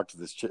actually talk to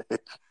this chick.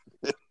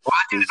 Well,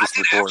 I did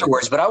it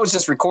afterwards, but I was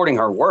just recording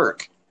her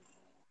work.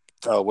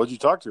 Oh, what'd you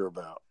talk to her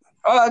about?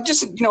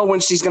 Just when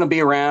she's going to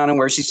be around and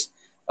where she's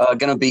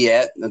going to be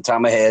at the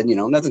time ahead.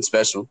 Nothing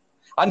special.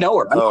 I know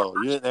her.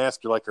 You didn't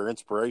ask her like her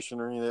inspiration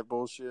or any of that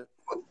bullshit?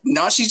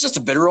 No, she's just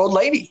a bitter old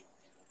lady.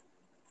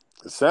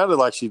 It sounded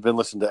like she'd been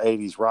listening to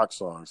 80s rock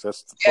songs.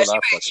 That's she made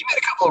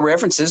a couple of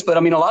references, but I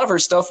mean, a lot of her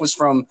stuff was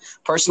from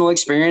personal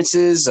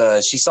experiences.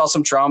 She saw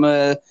some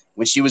trauma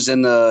when she was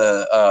in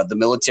the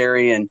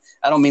military, and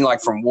I don't mean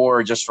like from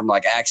war, just from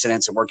like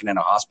accidents and working in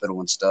a hospital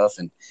and stuff.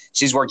 And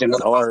she's worked in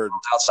other hospitals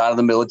outside of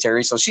the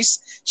military, so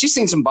she's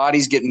seen some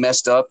bodies getting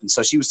messed up, and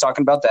so she was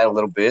talking about that a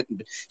little bit.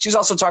 And she was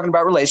also talking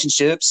about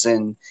relationships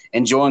and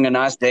enjoying a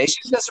nice day.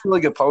 She's got some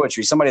really good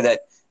poetry. Somebody that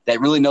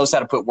really knows how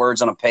to put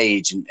words on a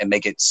page and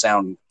make it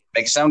sound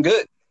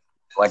good.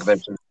 Like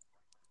eventually.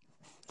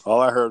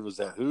 All I heard was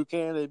that, who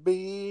can it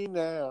be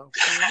now?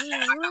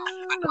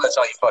 That's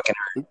all you fucking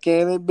heard. Who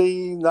can it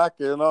be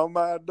knocking on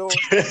my door?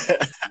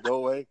 Go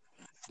away.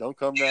 Don't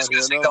come down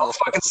here. The whole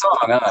fucking song,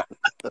 huh?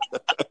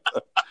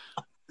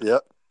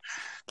 Yep.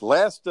 The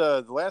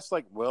last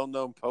like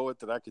well-known poet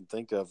that I can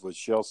think of was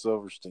Shel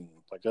Silverstein.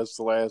 Like that's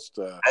the last.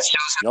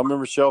 Y'all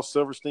remember Shel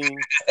Silverstein?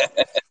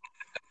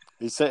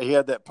 He said he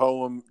had that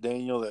poem,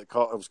 Daniel, it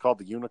was called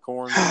The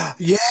Unicorn.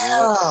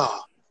 Yeah.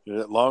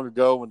 Long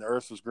ago when the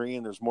earth was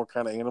green, there's more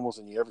kind of animals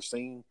than you ever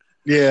seen.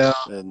 Yeah.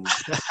 And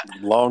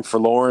long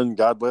forlorn,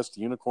 God bless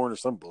the unicorn or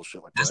some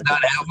bullshit like that. That's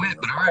not how it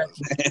went, but all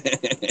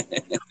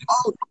right.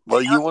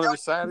 Well, you want to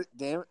recite it?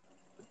 Damn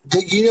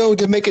it.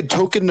 To make a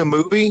token the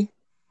movie?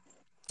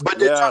 But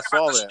yeah, I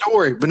saw about the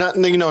story, but not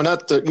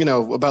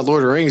about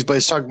Lord of the Rings, but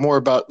it's talking more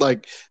about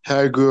like how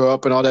I grew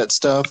up and all that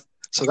stuff.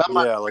 So that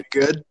might be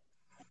good.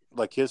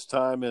 Like his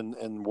time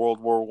in World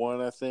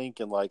War I think,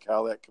 and like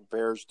how that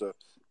compares to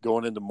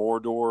going into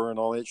Mordor and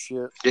all that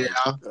shit. Yeah.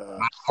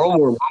 World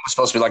War I was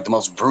supposed to be like the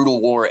most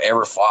brutal war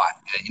ever fought.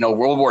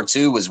 World War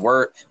II was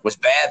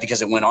bad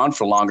because it went on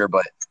for longer,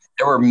 but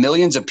there were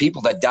millions of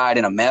people that died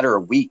in a matter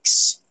of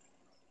weeks.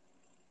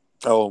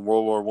 Oh, in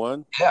World War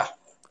I? Yeah.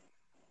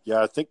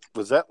 Yeah, I think,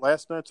 was that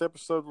last night's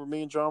episode where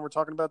me and John were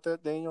talking about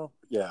that, Daniel?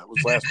 Yeah, it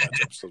was last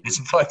night's episode. It's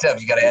fucked up.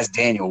 You got to ask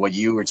Daniel what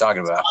you were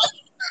talking about.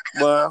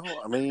 Well,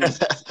 I mean,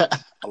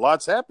 a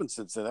lot's happened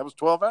since then. That was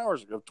 24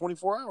 hours ago.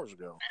 24.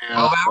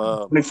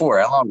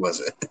 How long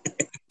was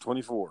it?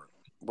 24.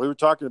 We were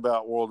talking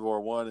about World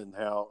War I and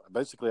how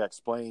basically I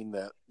explained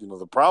that,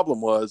 the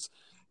problem was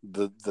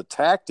the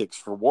tactics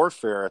for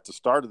warfare at the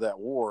start of that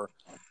war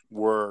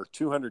were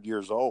 200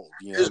 years old.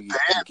 You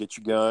get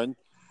your gun,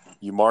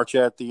 you march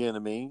at the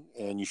enemy,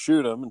 and you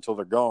shoot them until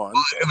they're gone.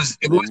 Well,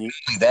 it was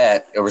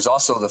that. It was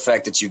also the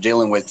fact that you're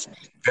dealing with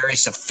very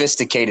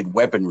sophisticated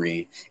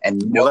weaponry.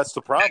 And that's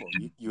the problem.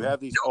 You have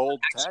these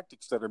old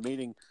tactics that are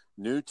meeting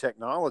new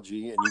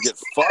technology, and you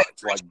get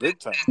fucked like big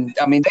time.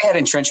 I mean, they had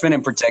entrenchment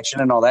and protection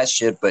and all that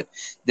shit, but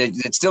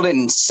it still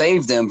didn't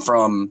save them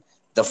from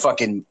the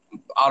fucking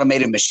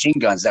automated machine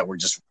guns that were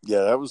just...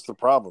 Yeah, that was the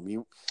problem.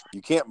 You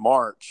can't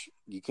march.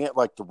 You can't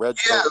like the red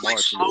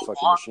march in the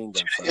fucking machine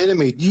gun fight.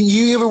 Enemy.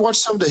 You ever watch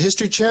some of the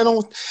History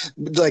Channel?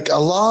 Like a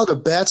lot of the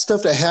bad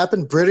stuff that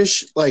happened,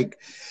 British, like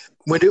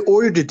when they're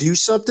ordered to do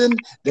something,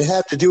 they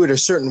have to do it a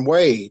certain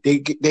way. They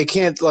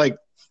can't like,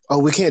 oh,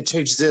 we can't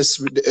change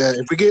this.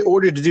 If we get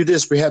ordered to do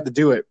this, we have to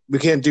do it. We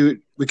can't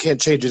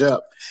change it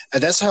up.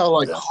 And that's how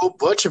like a whole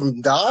bunch of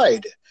them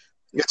died.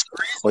 It's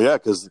crazy. Well, yeah,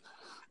 because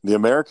the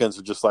Americans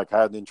are just like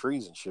hiding in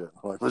trees and shit.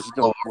 Like, we're just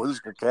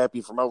gonna cap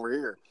you from over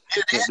here.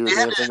 Can't do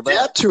anything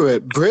about to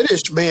it.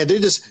 British, man, they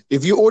just,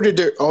 if you ordered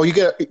you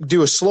got to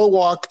do a slow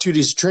walk to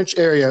this trench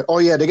area. Oh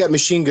yeah, they got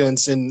machine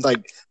guns in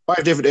like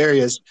 5 different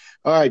areas.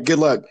 All right, good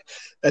luck.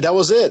 And that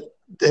was it.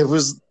 It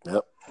was.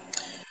 Yep.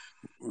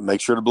 Make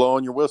sure to blow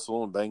on your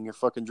whistle and bang your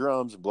fucking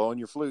drums and blow on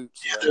your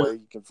flutes. So that way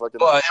you can fucking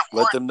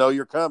let them know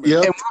you're coming.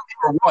 Yep. And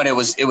for one, it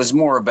was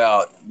more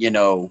about,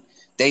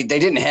 they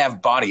didn't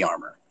have body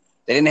armor.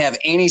 They didn't have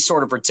any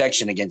sort of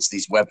protection against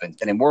these weapons.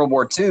 And in World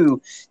War II,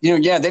 they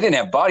didn't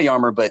have body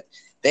armor, but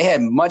they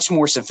had much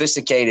more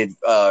sophisticated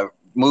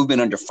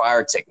movement under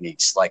fire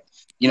techniques. Like,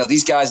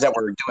 these guys that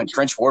were doing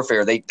trench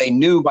warfare, they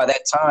knew by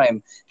that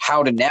time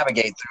how to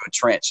navigate through a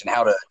trench and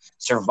how to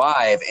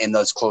survive in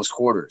those close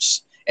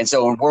quarters. And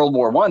so in World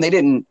War I, they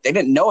didn't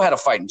know how to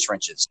fight in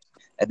trenches.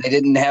 And they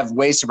didn't have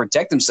ways to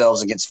protect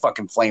themselves against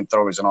fucking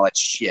flamethrowers and all that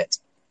shit.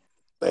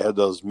 They had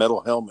those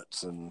metal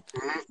helmets and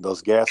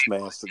those gas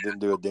masks that didn't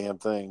do a damn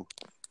thing.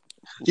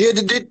 Yeah,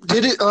 did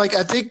it like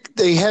I think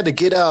they had to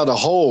get out of the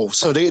hole,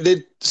 so they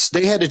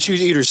had to choose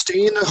either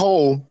stay in the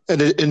hole in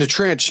the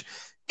trench,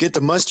 get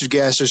the mustard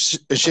gas or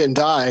shit and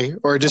die,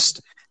 or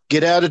just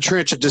get out of the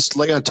trench and just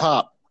lay on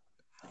top.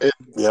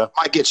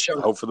 Might get shot.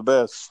 Hope for the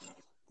best.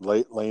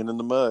 Laying in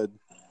the mud.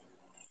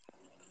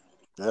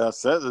 Yeah,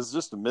 it's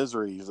just a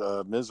misery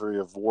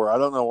of war. I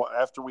don't know.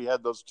 After we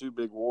had those 2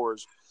 big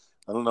wars,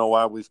 I don't know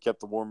why we've kept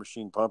the war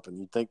machine pumping.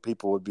 You'd think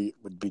people would be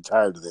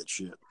tired of that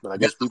shit, but I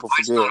guess people forget.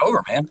 It's not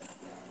over, man.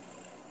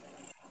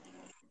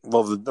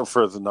 Well,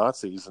 for the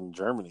Nazis in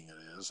Germany,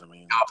 it is. I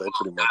mean, they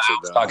pretty much are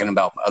done. Talking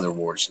about other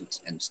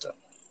wars and stuff.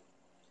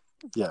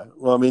 Yeah.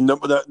 Well, I mean,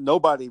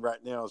 nobody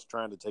right now is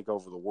trying to take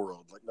over the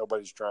world. Like,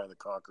 nobody's trying to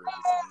conquer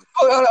everything.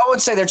 I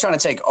wouldn't say they're trying to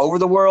take over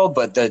the world,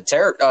 but the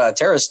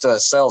terrorist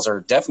cells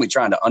are definitely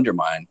trying to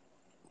undermine.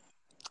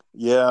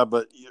 Yeah,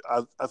 but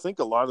I think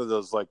a lot of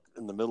those, like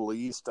in the Middle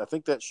East, I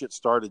think that shit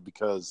started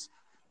because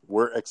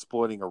we're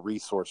exploiting a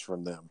resource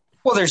from them.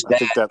 Well, there's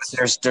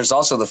that. There's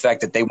also the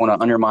fact that they want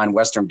to undermine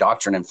Western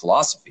doctrine and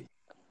philosophy.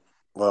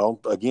 Well,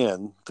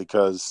 again,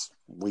 because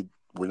we're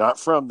not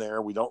from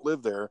there, we don't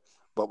live there,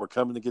 but we're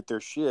coming to get their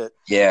shit.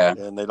 Yeah,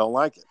 and they don't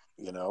like it.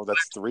 You know,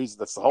 that's the reason.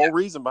 That's the whole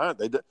reason behind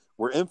it.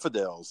 We're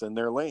infidels in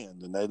their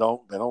land, and they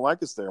don't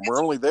like us there. And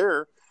we're only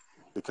there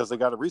because they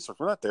got a resource.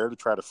 We're not there to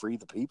try to free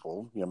the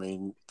people. I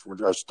mean,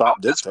 or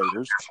stop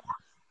dictators.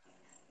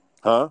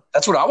 Huh?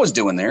 That's what I was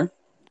doing there.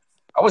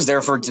 I was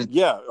there for.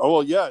 Yeah. Oh,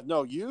 well, yeah.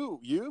 No, you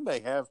may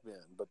have been,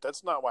 but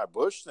that's not why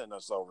Bush sent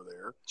us over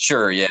there.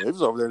 Sure. Yeah. He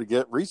was over there to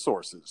get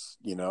resources.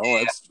 You know,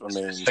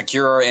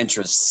 secure our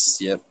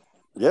interests. Yep.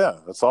 Yeah,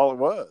 that's all it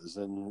was.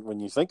 And when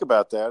you think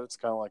about that, it's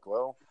kind of like,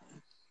 well,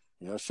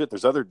 you know, shit.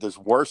 There's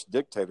worse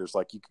dictators.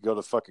 Like, you could go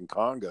to fucking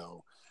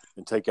Congo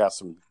and take out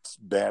some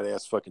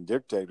badass fucking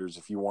dictators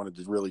if you wanted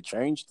to really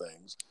change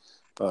things.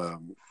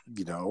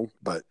 You know,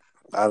 but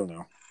I don't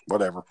know.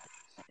 Whatever.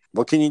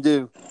 What can you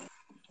do?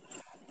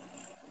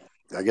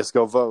 I guess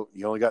go vote.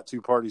 You only got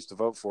two parties to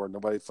vote for.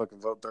 Nobody fucking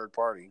vote third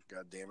party.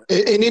 God damn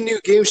it. Any new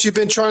games you've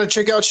been trying to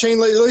check out, Shane,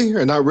 lately?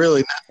 Or not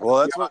really?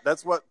 Well,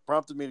 that's what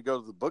prompted me to go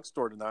to the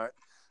bookstore tonight.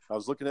 I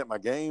was looking at my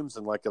games,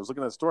 and like I was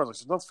looking at the store. I was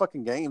like, "There's no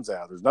fucking games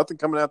out. There's nothing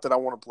coming out that I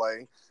want to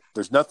play.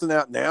 There's nothing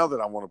out now that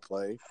I want to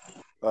play."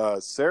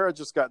 Sarah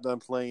just got done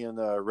playing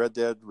Red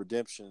Dead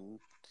Redemption.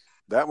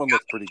 That one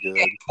looked pretty good.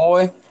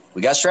 Boy,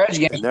 we got strategy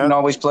games you can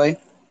always play.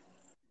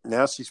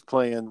 Now she's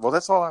playing. Well,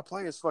 that's all I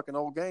play is fucking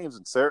old games.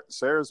 And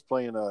Sarah's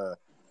playing.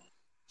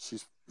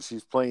 She's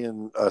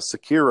playing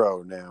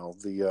Sekiro now.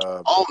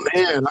 Oh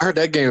man, I heard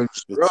that game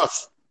was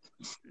rough.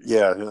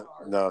 Yeah,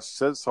 no, she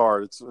says it's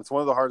hard. It's one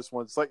of the hardest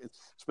ones.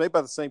 It's made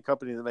by the same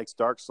company that makes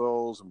Dark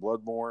Souls and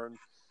Bloodborne,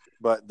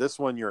 but this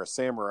one you're a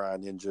samurai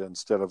ninja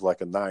instead of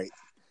like a knight.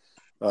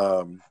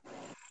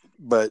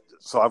 But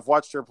so I've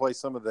watched her play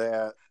some of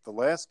that. The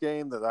last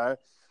game that I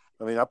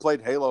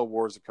played Halo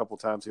Wars a couple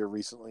times here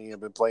recently. I've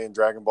been playing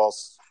Dragon Ball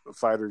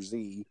Fighter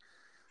Z.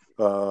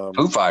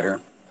 Foo Fighter.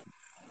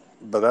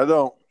 But I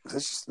don't.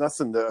 There's just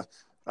nothing to.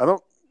 I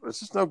don't. It's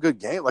just no good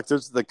game. Like,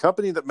 there's the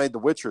company that made The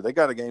Witcher. They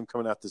got a game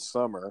coming out this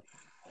summer.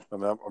 I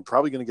mean, I'm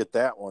probably going to get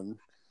that one.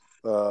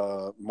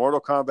 Mortal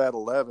Kombat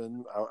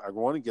 11. I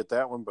want to get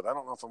that one, but I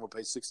don't know if I'm going to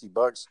pay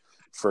 $60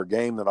 for a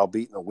game that I'll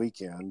beat in a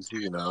weekend.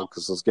 You know,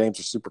 because those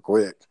games are super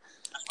quick.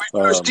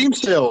 Steam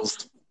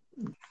sales.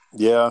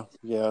 Yeah.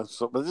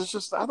 So, but it's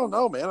just, I don't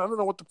know, man. I don't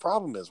know what the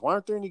problem is. Why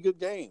aren't there any good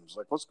games?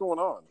 Like, what's going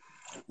on?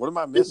 What am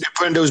I missing? They're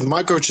putting those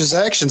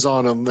microtransactions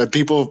on them that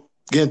people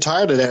getting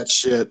tired of that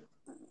shit.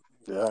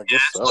 Yeah, I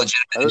guess so.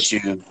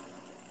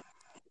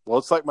 Well,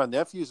 it's like my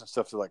nephews and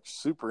stuff are like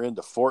super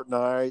into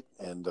Fortnite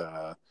and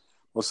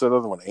what's that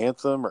other one?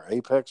 Anthem or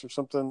Apex or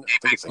something? I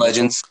think it's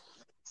Legends.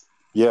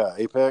 Yeah,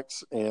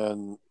 Apex.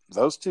 And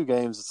those two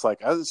games, it's like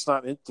it's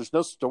not. There's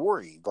no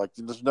story. Like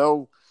there's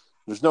no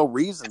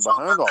reason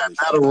behind all this.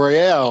 Battle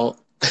Royale.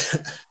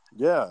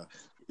 Yeah,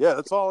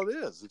 that's all it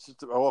is. It's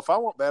just, well, if I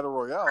want Battle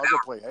Royale, I'll go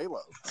play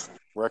Halo,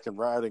 where I can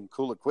ride in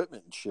cool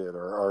equipment and shit,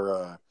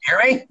 or hear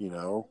me? You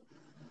know,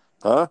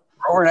 huh?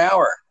 Over an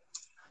hour.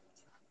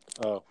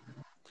 Oh,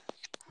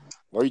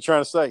 what are you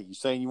trying to say? You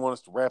saying you want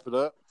us to wrap it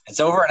up? It's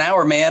over an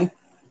hour, man.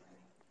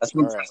 That's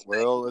all right.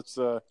 Well, let's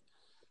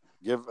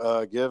give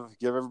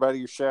everybody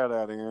your shout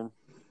out, Aaron.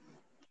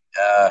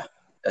 I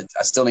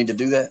still need to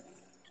do that.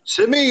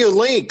 Send me a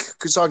link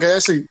because I can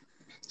actually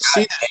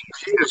see.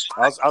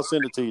 I'll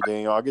send it to you,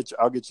 Daniel. I'll get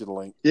you the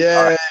link.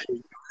 Yeah. Right.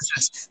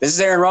 This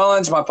is Aaron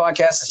Rollins. My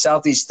podcast is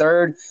Southeast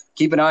Third.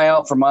 Keep an eye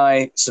out for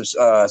my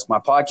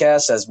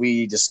podcast as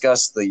we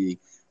discuss the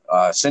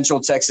Central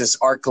Texas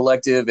Art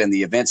Collective and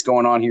the events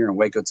going on here in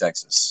Waco,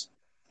 Texas.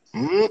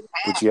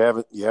 Which you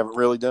haven't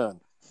really done.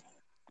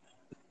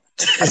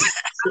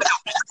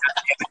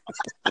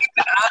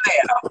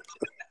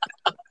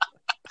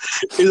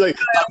 He's like,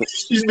 I'm going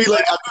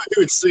to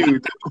do it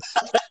soon.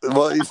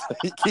 Well,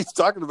 he keeps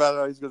talking about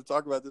how he's going to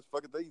talk about this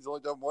fucking thing. He's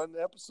only done one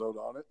episode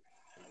on it.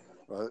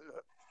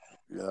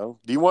 You know,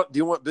 do you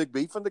want Big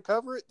Beefin to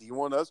cover it? Do you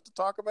want us to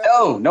talk about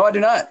it? No, I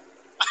do not.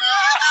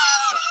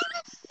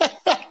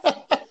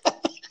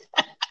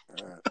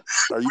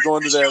 Are you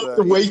going to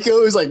that?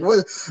 Waco is like,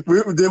 what?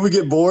 Then we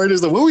get bored.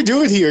 It's like, what are we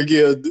doing here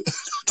again?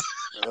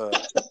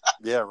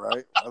 Yeah,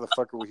 right. How the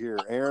fuck are we here?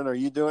 Aaron, are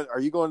you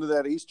going to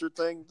that Easter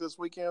thing this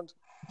weekend?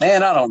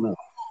 Man, I don't know.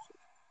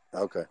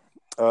 Okay.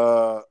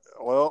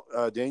 Well,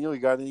 Daniel,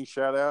 you got any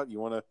shout out? You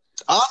want to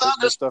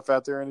put this stuff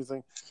out there or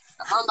anything?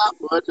 Not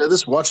much. I'm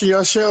just watching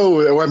your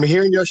show. I'm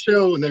hearing your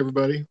show and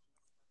everybody.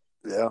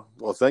 Yeah.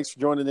 Well, thanks for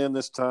joining in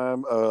this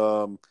time.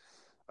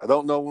 I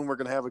don't know when we're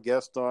going to have a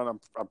guest on.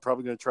 I'm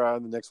probably going to try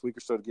in the next week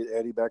or so to get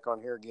Eddie back on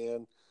here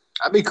again.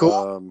 That'd be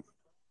cool.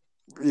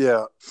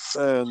 Yeah,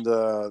 and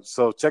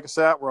so check us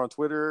out. We're on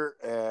Twitter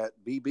at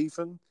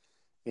BBeefin,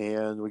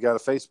 and we got a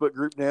Facebook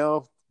group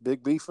now,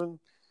 Big Beefin,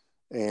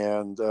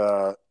 and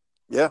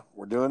yeah,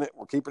 we're doing it.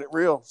 We're keeping it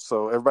real.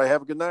 So everybody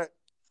have a good night.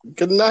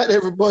 Good night,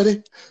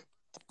 everybody.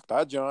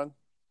 Bye, John.